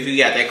maybe if you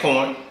got that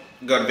coin,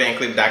 go to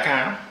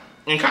vancleef.com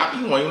and copy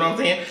one, you know what I'm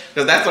saying?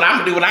 Because that's what I'm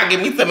gonna do when I get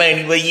me some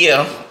money. But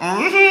yeah.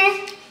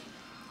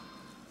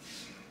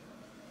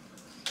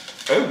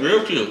 It's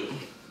real cute.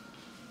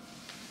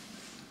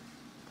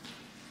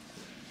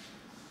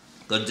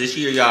 Cause this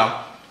year,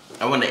 y'all,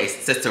 I want to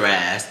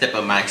accessorize, step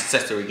up my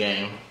accessory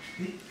game.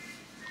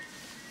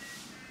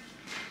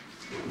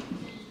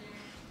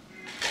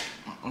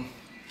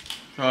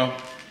 So,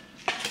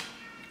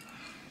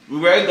 we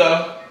ready to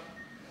go.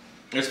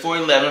 It's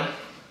 4:11.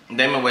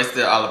 Damon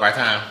wasted all of our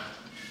time.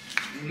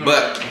 No.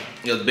 But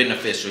it was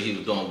beneficial. He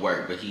was doing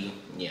work, but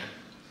yeah.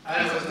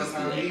 I didn't waste no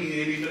time. He ain't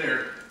even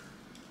there.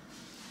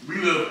 We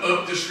live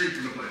up the street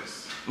from the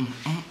place.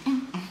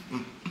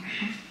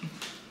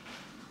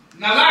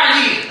 Now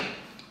lie again.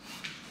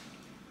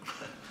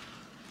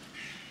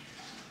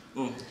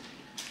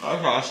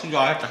 Okay, I'll see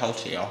y'all at the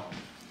hotel.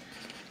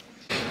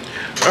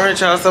 Alright,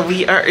 y'all, so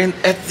we are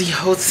at the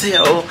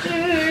hotel.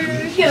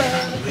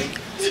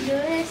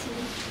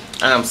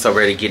 I'm so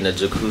ready to get in the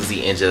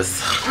jacuzzi and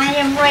just... I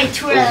am ready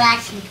to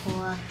relax in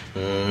pool.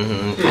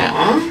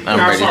 I'm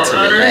ready to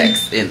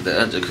relax in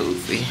the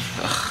jacuzzi.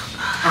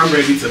 I'm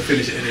ready to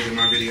finish editing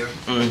my video.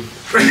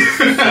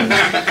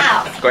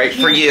 Great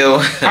for you.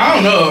 I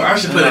don't know. I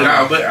should put it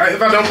out, but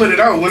if I don't put it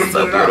out, when I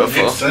put it out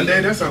next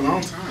Sunday, that's a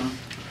long time.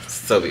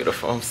 So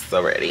beautiful. I'm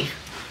so ready.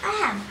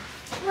 I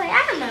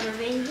remember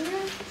being here.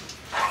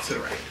 To the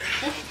right.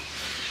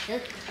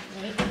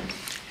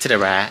 To the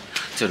right.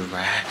 To the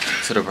right.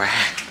 To the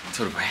right.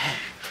 To the right.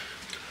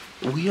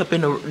 We up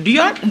in the... Do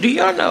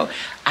y'all know?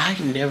 I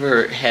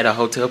never had a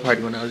hotel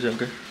party when I was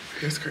younger.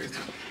 That's crazy.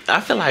 I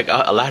feel like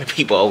a lot of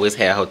people always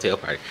had a hotel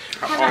party.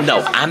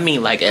 No, I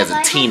mean like as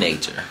a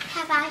teenager.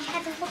 Have I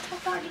had a hotel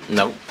party?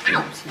 No.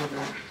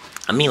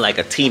 I mean like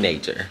a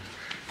teenager.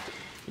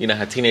 You know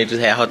how teenagers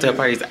had hotel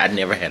parties? I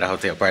never had a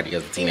hotel party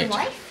as a teenager. Your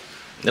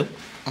wife? Nope.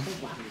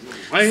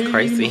 It's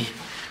crazy.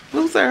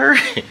 Loser.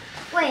 Wait,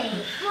 well,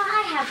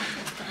 I have a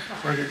hotel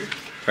party.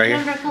 Right here.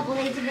 Remember a couple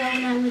days ago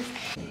when I was...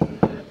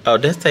 Oh,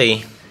 that's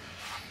a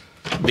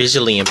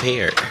visually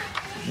impaired.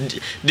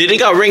 Did it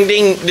go ring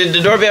ding? Did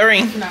the doorbell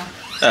ring? No.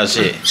 Oh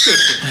shit.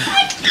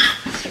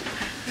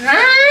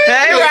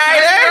 Hey,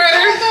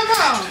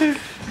 Ryder.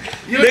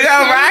 They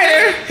go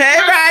Ryder. Hey,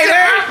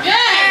 Ryder.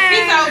 Yeah,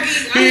 he's so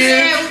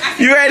geek.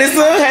 You ready,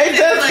 son? Hey,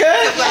 Jessica.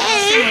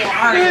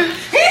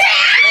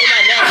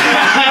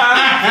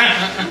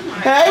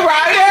 Hey,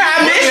 Ryder. I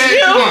missed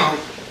you.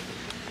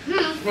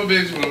 What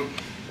bitch move?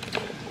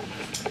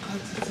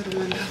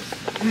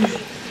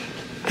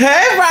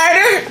 Hey,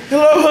 Ryder.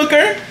 Hello,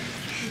 hooker.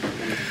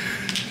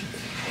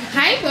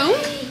 Hey, boo.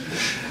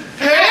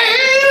 Hey!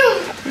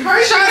 Show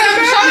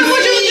them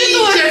what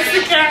you was just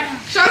doing.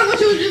 Show them what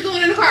you was just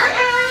doing in the car.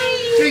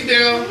 Hey,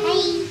 girl.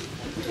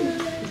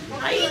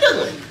 How you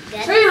doing?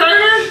 Hey,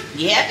 Ryder.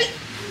 You happy?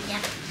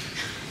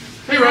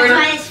 Hey, Ryder.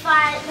 It's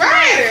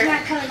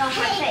not coming off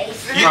my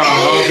face.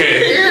 Oh,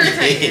 okay.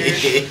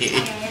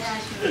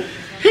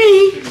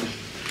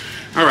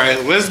 All right,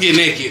 let's get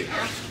naked.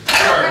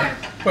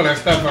 Put that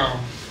stuff on.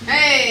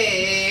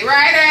 Hey,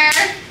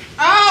 Ryder.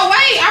 Oh,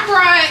 wait, I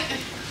brought...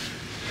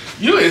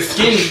 You is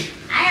skinny.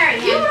 I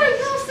already have it.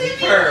 Don't see me.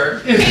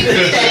 Her.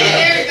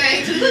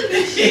 Everything. Look at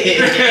this shit.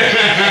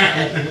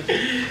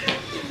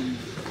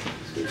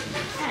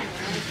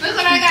 Look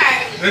what I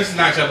got. This is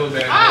not your blue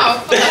bag. Oh,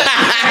 fuck.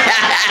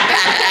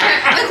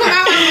 Look what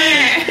I'm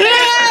wearing.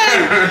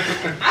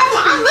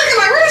 I'm looking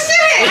like, where's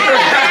shit at?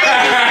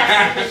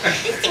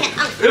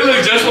 It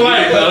looks just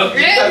alike, though.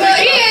 Yeah, but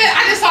yeah, I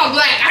just saw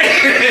black.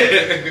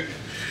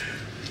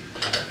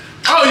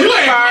 Oh, you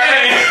ain't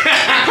playing.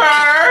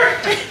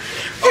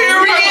 Oh,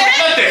 we're about to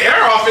cut the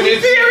air off in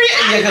this.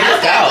 Yeah,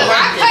 let's go.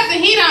 I cut the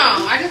heat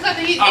on. I just cut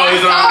the heat on. Oh, it's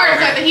I saw on. her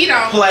cut the heat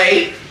on.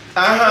 Plate. The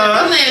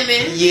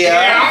lemon.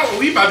 Yeah. Yeah,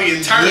 we about to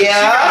get turned. Yeah.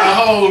 She got a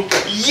whole.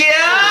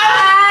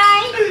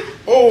 Yeah.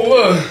 Oh,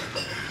 look.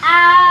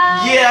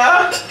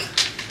 Yeah.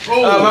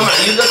 Oh, Mama,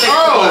 you look at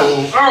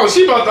oh,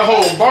 she bought the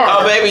whole bar.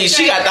 Oh, baby,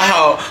 she got the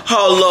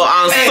whole little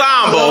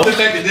ensemble. The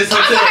fact that this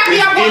I'm so happy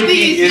y'all bought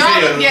these. is Y'all,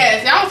 him.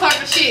 yes, y'all was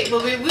talking shit, but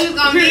we was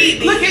gonna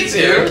need these. Look at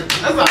you.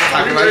 That's what I'm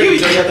talking about. You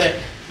enjoy your thing.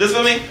 This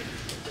for me?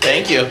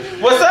 Thank you.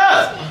 What's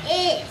up?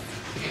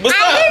 What's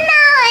up?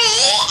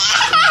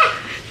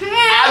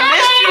 I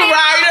missed you,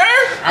 Ryder.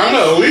 I don't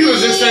know. We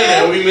was just saying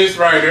that. We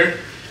missed Ryder.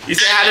 You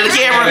say hi to the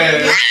camera.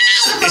 Yeah.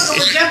 Motherfucker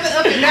was jumping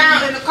up and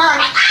down in the car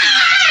like,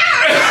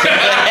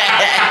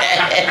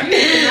 you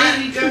did not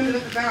be jumping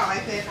up and down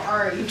like that for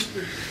Ari.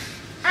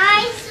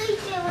 I sleep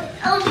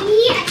over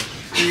here.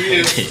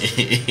 Yes.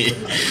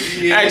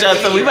 Alright, y'all,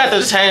 so we about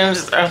to change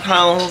our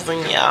clothes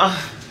and y'all.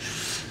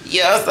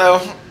 Yeah, so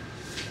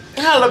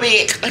holla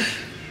big.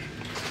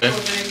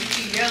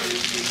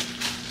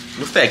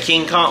 What's that,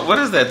 King Kong? What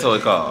is that toy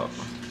called?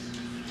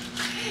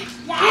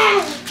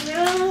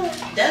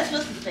 That's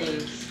what's the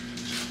thing.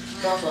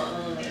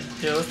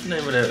 Yeah, what's the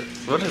name of that?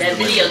 What is That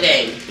the video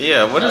name? game.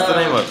 Yeah, what is the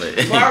name of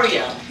it?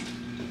 Mario.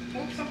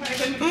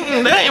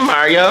 That ain't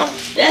Mario.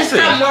 That's Let me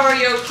not see.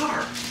 Mario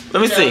Kart.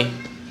 Let me see.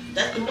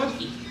 That's the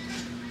monkey.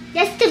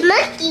 That's the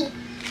monkey.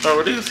 Oh,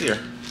 what is here?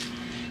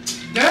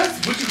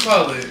 That's what you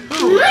call it.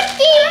 Monkey.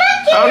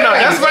 Oh no,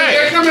 that's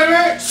They're right. coming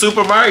back.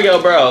 Super Mario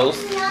Bros.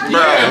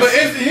 Yeah, but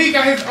he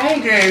got his own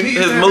game. He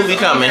His has movie own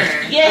coming.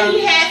 game. Yeah,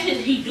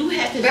 he do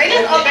have his. They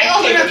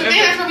opened up the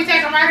dinner for me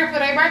taking Ryder for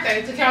their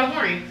birthday to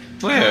California.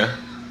 Where?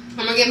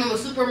 I'm gonna give him a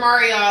Super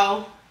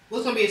Mario.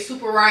 What's gonna be a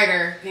Super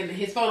Ryder in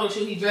his photo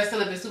shoot? He dressed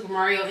up as Super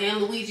Mario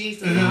and Luigi,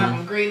 so he'll have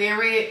on green and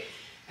red.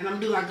 And I'm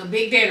gonna do like a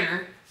big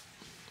dinner,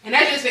 and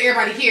that's just for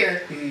everybody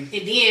here. And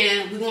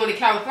then we going to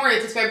California.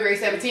 It's February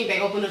 17th. They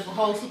open up a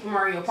whole Super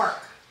Mario Park.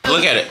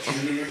 Look at it.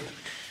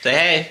 Say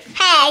hey.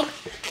 Hey.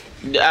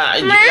 Go.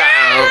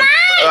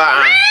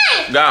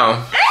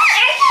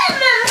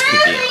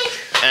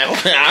 I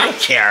don't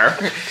care.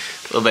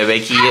 Little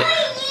baby kid.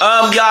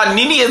 Y'all,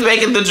 Nene is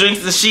making the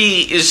drinks and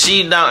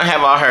she don't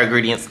have all her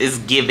ingredients. It's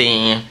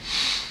giving.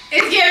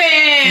 It's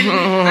giving.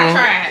 I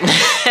tried.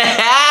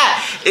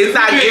 It's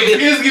not giving.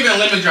 It's giving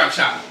lemon drop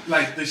shot,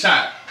 like the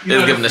shot. You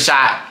It's know, giving the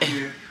shot.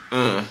 It's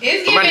My nipples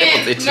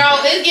giving. itchy. No,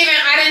 it's giving.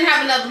 I didn't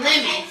have enough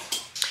lemons,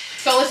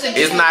 so it's a.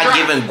 It's not drop.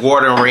 giving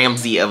Gordon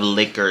Ramsay of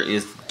liquor.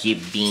 It's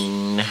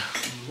giving.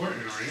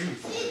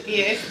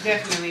 Yeah, it's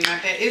definitely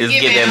not that. It's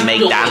giving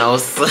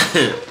McDonald's.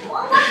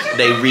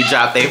 They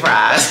re-drop their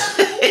fries.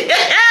 That's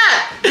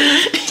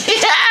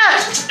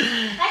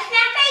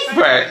my face.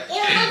 Right.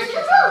 It was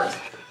the food.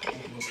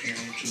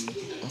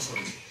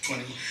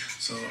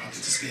 So I put the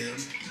scale.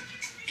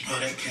 Oh,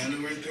 that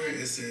candle right there,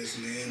 it says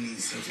man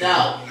needs to.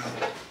 No.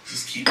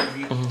 Just keep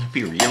reading.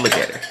 Period. Look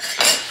at her.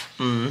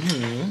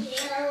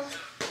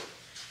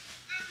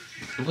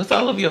 What's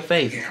all over your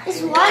face?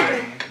 It's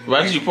water.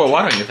 Why did you pour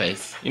water on your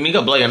face? You need to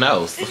go blow your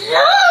nose.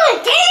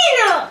 No,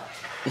 Dana.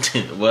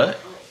 What?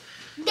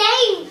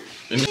 Dang.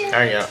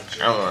 Hurry up.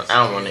 I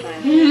don't want it.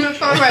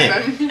 Alright,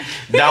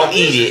 Don't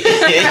eat it.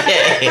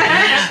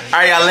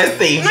 Alright, y'all, let's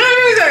see. I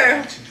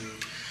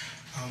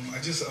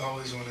just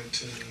always wanted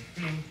to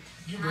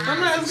I'm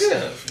not as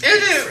good. Is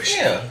it?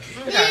 Yeah.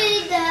 Yeah,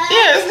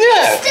 Yeah, it's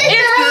good.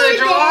 It's good,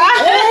 Joy.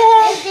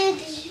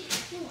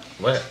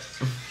 What?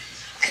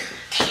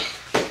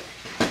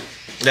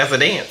 That's a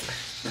dance.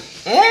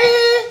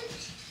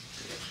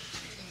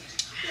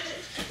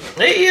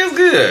 It is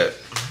good.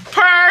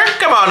 Purr.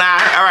 Come on now.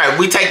 All right,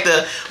 we take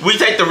the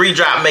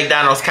redrop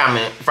McDonald's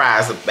comment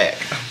fries back.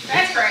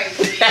 That's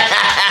crazy.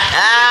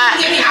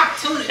 Give me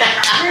opportunity.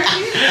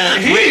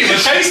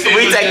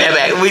 We take that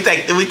back. We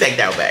take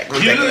that back. We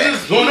take that back.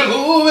 Just wanna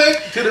go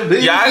back to the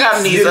business. Y'all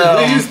got these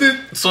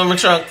swimming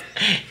trunks,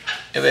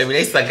 and baby,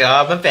 they stuck it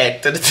all my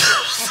back to the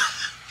toes.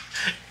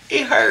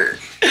 It hurt.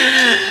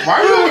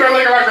 Why you over there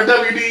looking like a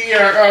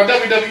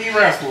WWE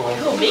wrestler?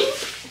 Who, me?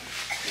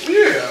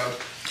 Yeah.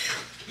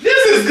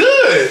 This is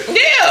good.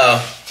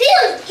 Yeah.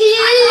 feels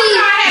good.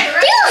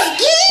 Feels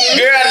good.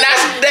 Girl,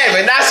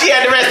 now she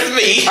had the rest of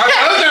me. I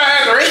told you I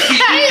had the rest of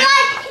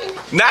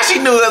you. Now she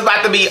knew it was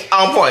about to be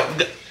on point.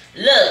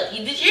 Look,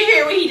 did you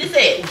hear what he just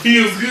said?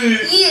 Feels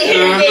good.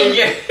 Yeah,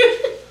 danger.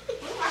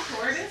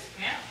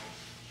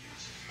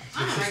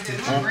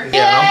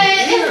 Yeah.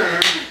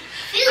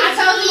 I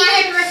told them I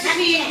had the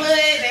recipe, but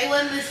they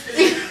wasn't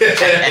listening.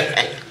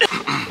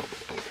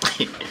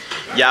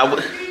 Y'all,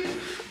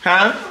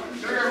 huh?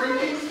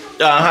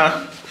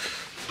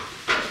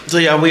 So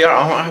yeah, we are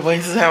on our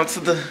way out to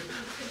the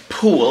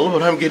pool,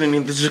 but I'm getting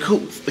in the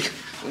jacuzzi.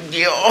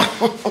 Yeah.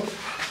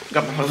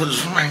 Got my little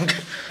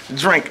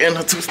drink and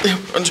a two-step,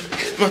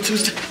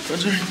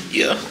 drink.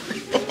 Yeah.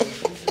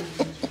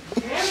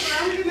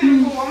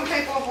 I'm gonna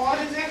take off all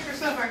this extra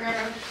stuff I got.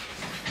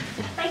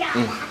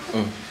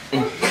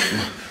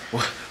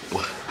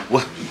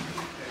 What?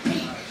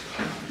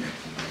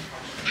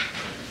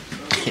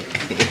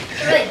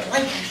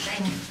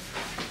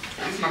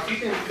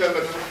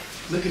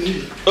 Look at me.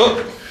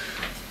 Oh.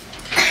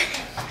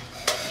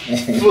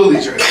 Fully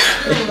dressed.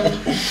 I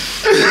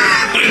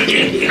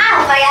don't think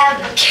I have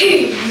the key.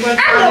 I'm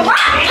gonna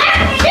rock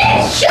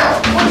this show.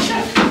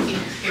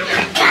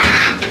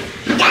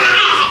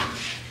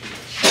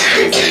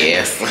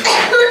 Yes.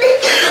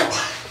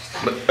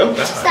 But, oh,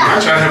 God. I'm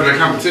trying to have that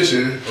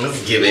competition. Let's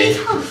give it.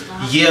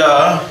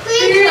 Yeah.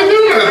 He didn't do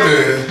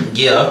nothing.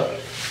 Yeah.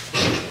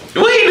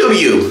 What he do to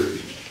you?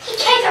 He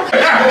can't go.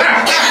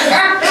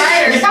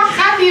 Stop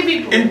copying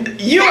people.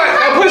 You ain't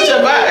gonna push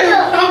your button.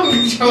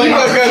 I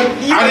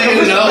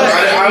didn't know.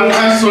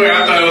 I swear I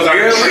thought it was like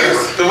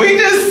a We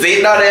just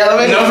sitting on the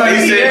elevator. Nobody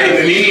said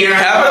anything. He didn't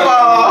Have a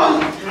ball.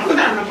 I'm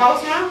trying to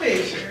post my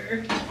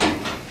picture.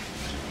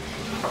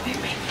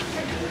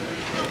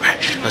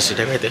 Let's do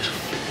that right there.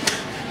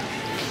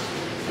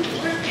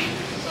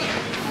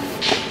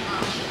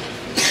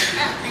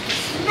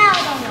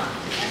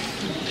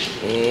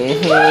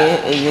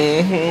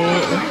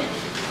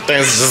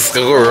 Thanks, just a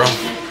girl.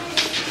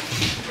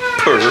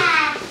 Purr.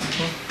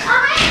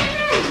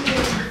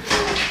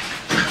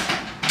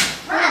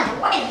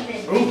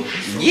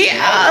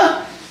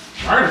 Yeah.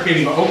 I can't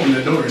even open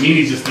the door.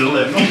 Nene just still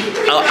let me.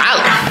 Oh,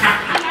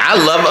 I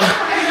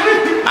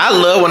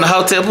love when the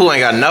hotel pool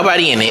ain't got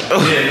nobody in it.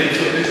 Oh.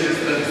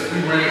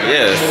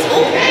 Yes.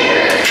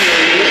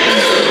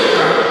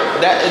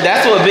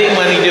 That's what big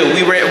money do.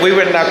 We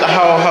rented out the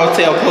whole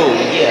hotel pool.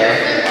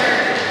 Yeah.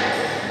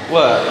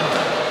 What?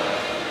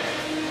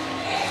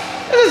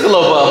 This is a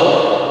little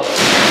bubble.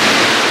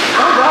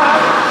 Oh God.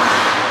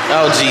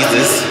 Oh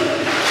Jesus.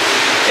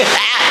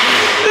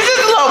 This is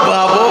a little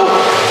bubble.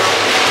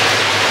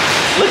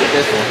 Look at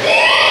this one.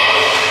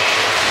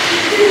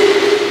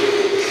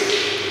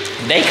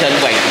 They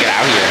couldn't wait to get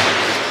out here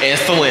and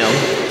swim.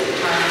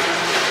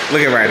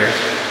 Look at Ryder.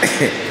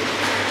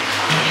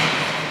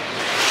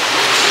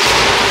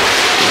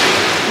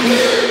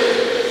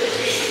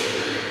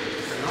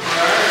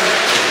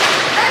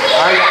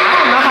 I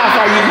don't know how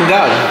far you can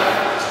go.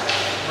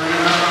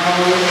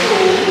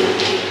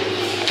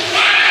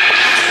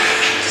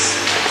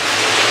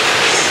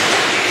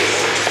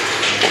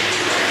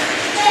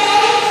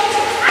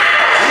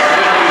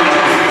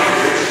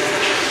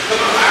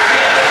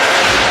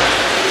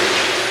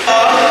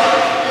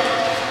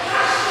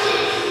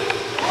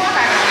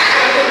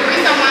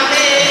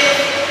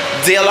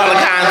 Deal on the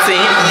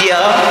content,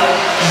 yeah.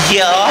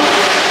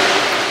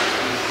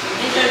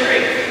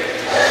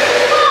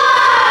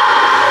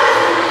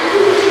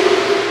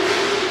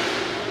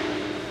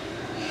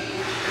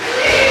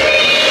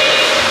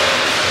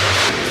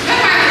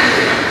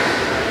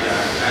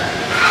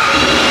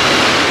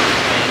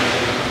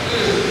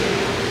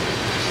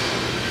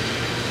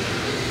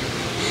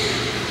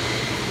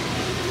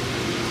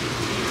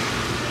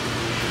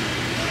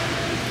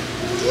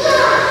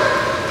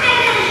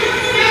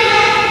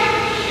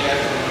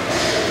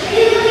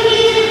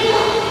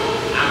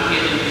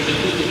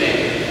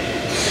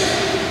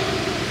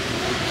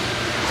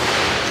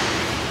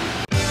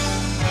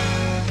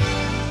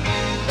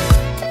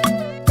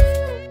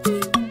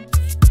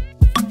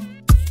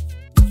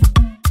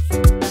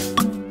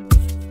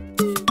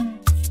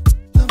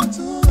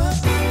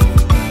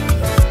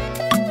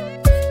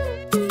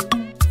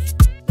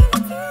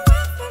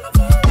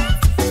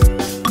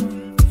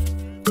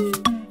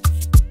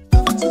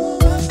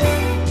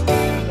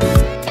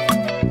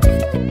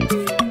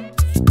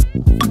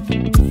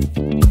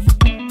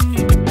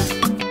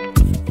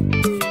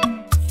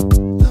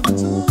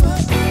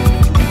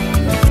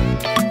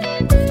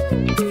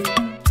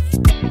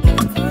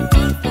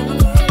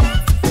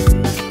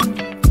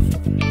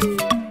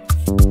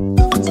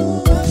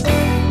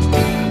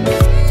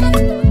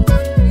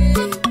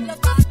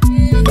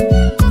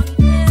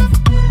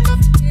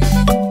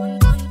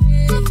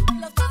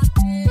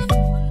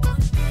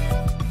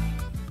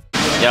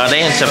 Y'all,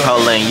 they in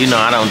Chipotle, and you know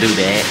I don't do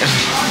that.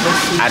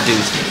 I do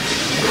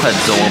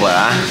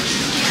Padova.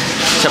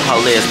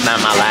 Chipotle is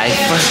not my life.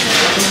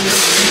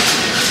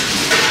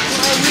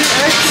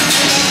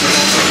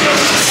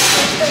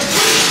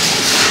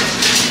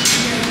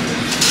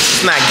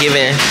 It's not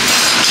giving.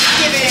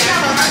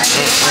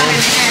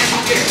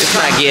 It's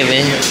not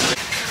giving.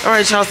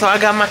 Alright, y'all, so I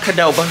got my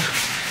Qdoba.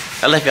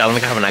 I left y'all in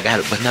the car when I got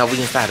it, but now we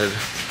inside of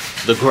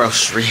the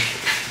grocery.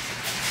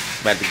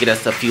 About to get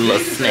us a few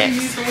little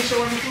snacks.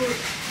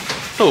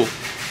 Who?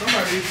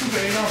 Somebody eat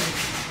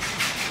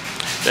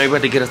 $2 They're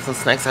about to get us some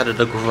snacks out of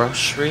the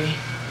grocery.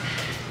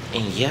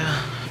 And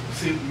yeah.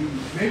 See,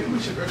 maybe we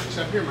should grocery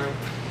shop here, man.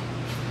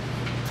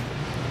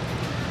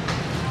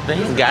 They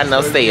ain't got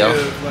no sale.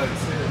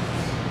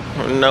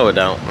 No, it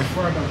don't.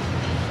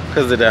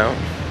 Cause it don't.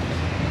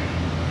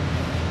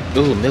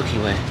 Ooh, Milky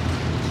Way.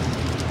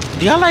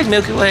 Do y'all like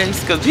Milky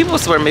Ways? Cause people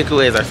swear Milky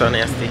Ways are so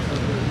nasty.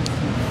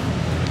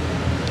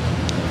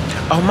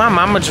 Oh, my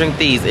mama drink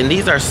these, and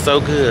these are so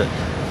good.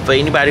 For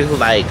anybody who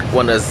like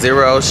want a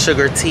 0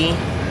 sugar tea,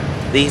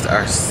 these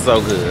are so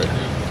good.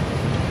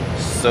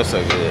 So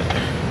good.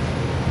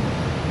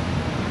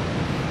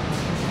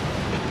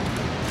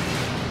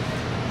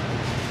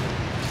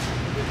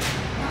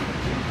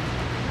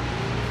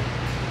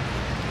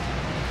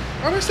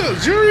 Oh, there's still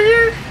jewelry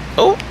here?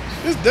 Oh.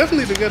 It's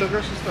definitely the ghetto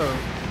grocery store.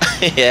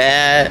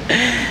 Yeah.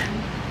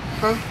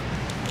 Huh?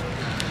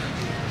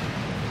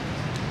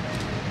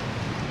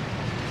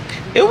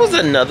 It was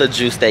another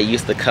juice that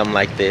used to come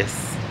like this.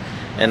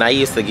 And I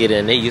used to get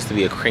in. It used to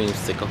be a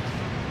creamsicle.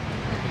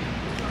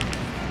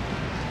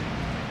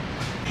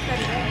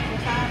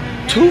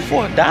 2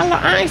 for $1?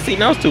 I ain't seen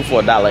those 2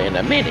 for $1 in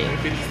a minute.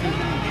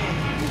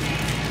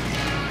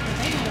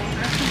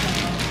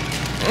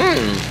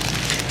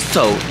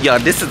 So, y'all,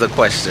 this is a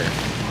question.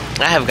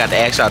 I have got to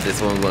ask y'all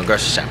this when we went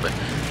grocery shopping.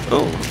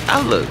 Oh,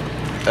 I look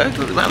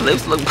ugly. My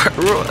lips look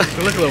real.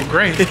 They look a little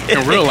gray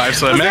in real life,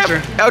 so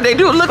imagine. Oh, they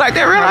do look like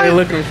that real life? They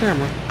look on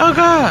camera. Oh,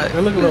 God.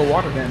 They look a little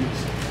water damage.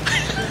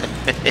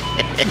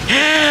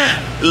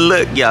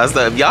 Look, y'all,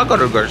 so if y'all go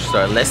to the grocery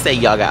store, let's say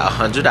y'all got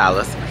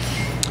 $100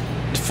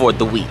 for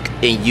the week,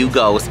 and you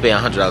go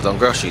spend $100 on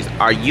groceries.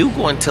 Are you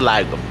going to,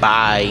 like,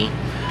 buy,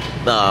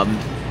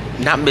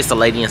 not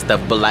miscellaneous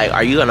stuff, but, like,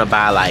 are you going to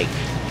buy, like,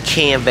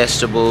 canned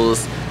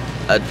vegetables,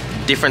 a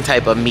different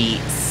type of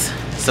meats,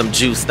 some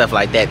juice, stuff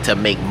like that to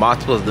make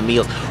multiples of the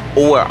meals?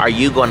 Or are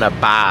you gonna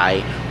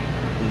buy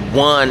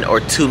 1 or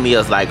 2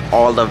 meals, like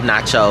all of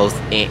nachos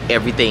and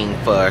everything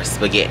for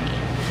spaghetti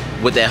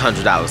with that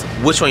 $100?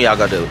 Which one y'all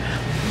gonna do?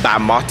 Buy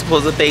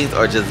multiples of things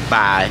or just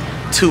buy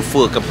 2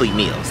 full complete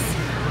meals?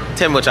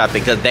 Tell me what y'all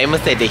think, because Damon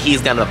said that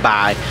he's gonna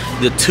buy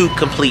the 2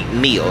 complete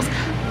meals.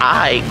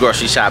 I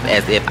grocery shop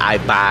as if I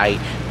buy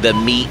the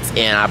meats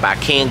and I buy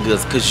canned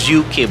goods, because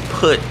you can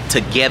put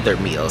together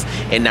meals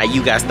and now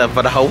you got stuff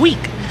for the whole week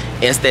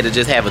instead of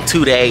just having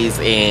 2 days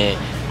and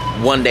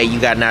one day you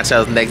got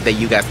nachos, next day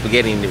you got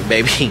spaghetti, and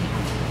baby,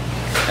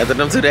 after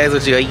them 2 days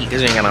what you eat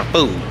because you ain't got no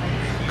food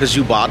because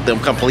you bought them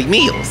complete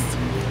meals.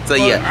 So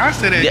well, yeah, I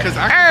said that because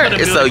I can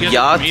put a meal so together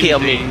y'all from tell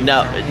me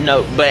anything.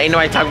 no, but ain't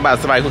nobody talking about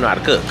somebody who know how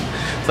to cook.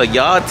 So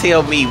y'all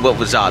tell me what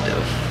would y'all do?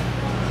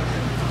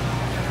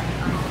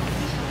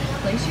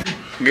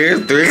 Girl,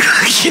 it's 3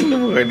 o'clock in the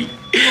morning.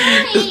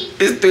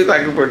 It's 3 o'clock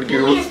in the morning,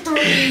 girl.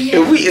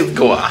 And we is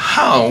going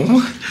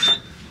home.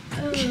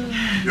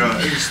 Y'all,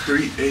 it's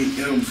 3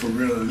 a.m. for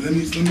real.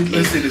 Let's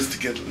say this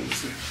together. Let me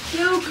see.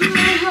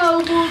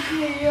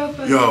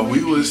 Y'all,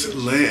 we was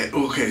laying.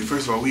 Okay,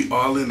 first of all, we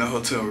all in the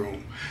hotel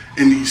room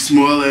in these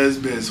small ass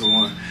beds for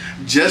one.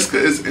 Jessica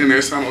is in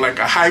there sounding like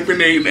a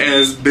hibernating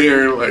ass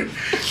bear. Like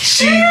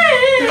she,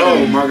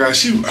 oh my god,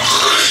 she.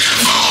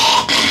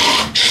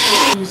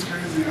 It was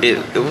crazy.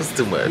 It was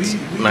too much.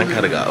 I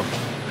gotta go. 2 or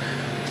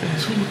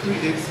 3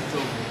 exits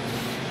over.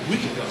 We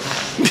can go.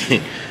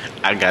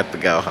 I got to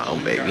go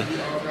home, baby.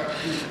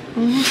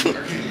 When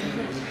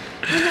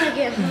I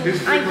get home,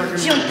 I'm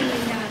jumping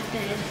in that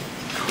bed.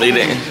 Look at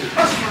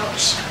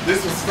Couch. This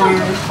was fun.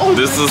 Oh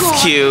this my is God,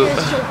 cute,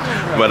 that's so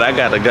cool. but I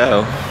gotta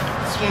go.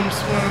 Swim.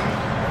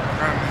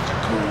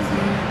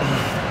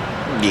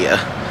 Yeah,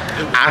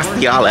 I'll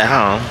see y'all at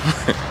home.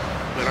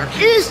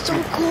 It is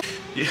so cool.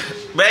 Yeah.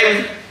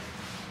 Baby,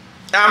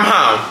 I'm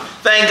home.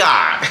 Thank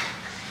God.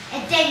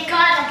 And thank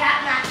God I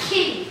got my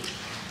key.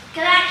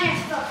 Cause I can't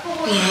spell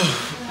 4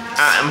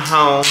 I'm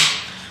home.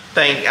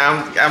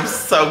 I'm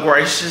so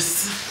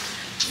gracious,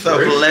 so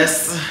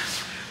blessed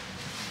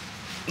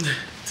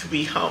to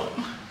be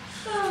home.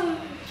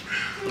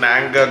 Now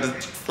I can go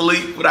to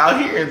sleep without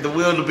hearing the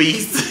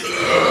wildebeest.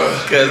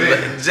 Cause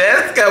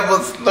Jessica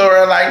was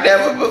snoring like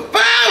that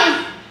before.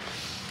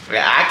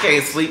 I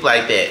can't sleep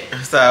like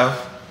that. So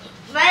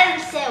Mylen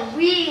said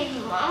we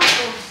and my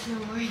uncle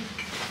snoring.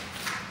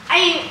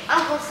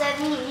 Uncle said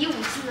me and you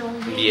were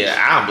snoring. yeah,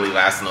 I don't believe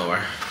I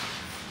snore.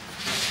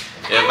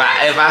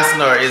 If I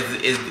snore,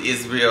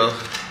 it's real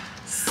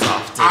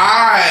soft.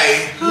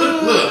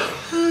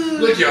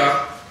 Look,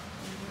 y'all.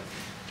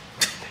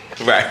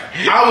 Right.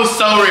 I was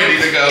so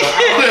ready to go. I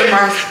put in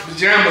my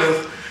pajamas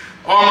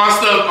all my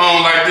stuff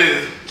on like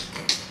this.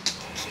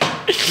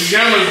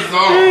 Pajamas is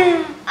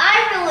on.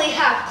 I really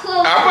have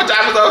clothes. Our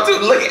pajamas on too.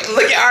 Look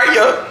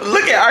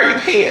at Arya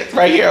pants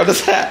right here on the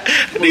side.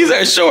 These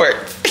are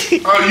shorts.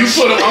 Oh, you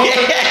put them on?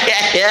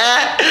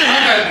 Yeah. I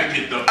had to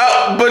get them.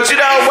 Oh, but you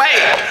know,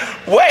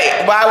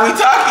 wait, while we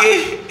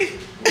talking,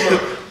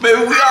 baby,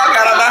 we all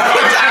got on our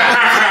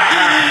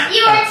pajamas.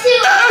 You are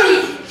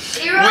too.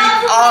 We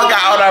all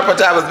got on our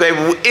pajamas,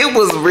 baby. It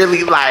was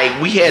really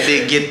like we had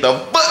to get the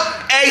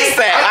fuck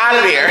ASAP out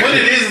of there. What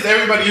it is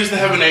everybody used to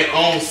having their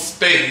own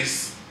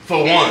space, for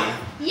one.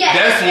 Yeah.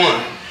 That's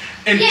one.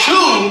 And Yeah.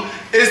 two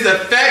is the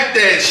fact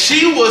that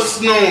she was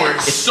snoring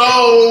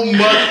so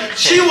much.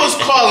 She was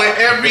calling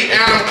every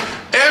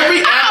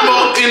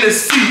animal in the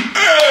seat.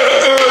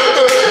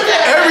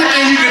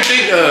 Everything you could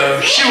think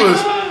of. She was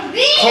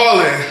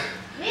calling.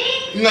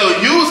 No,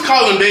 you was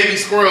calling baby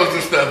squirrels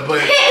and stuff,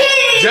 but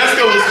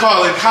Jessica was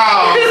calling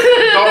cows,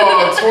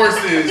 dogs,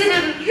 horses,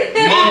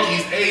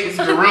 monkeys, apes,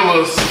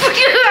 gorillas.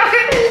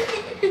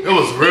 It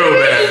was real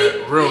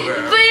bad. Real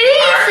bad. But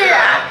he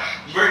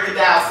said, Break it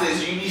down,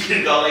 sis. You need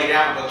to go lay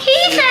down. Go he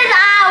said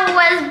I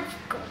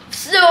was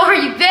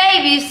sorry,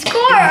 baby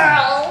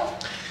squirrel.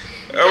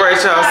 All right,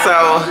 y'all.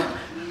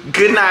 So,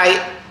 good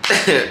night.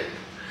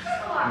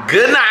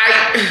 Good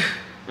night.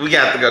 We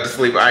got to go to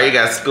sleep. All right, you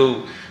got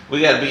school.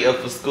 We got to be up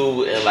for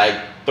school in like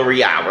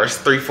 3 hours,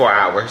 3-4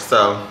 hours.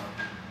 So,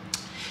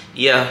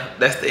 yeah,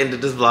 that's the end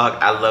of this vlog.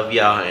 I love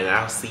y'all, and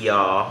I'll see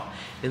y'all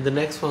in the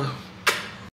next one.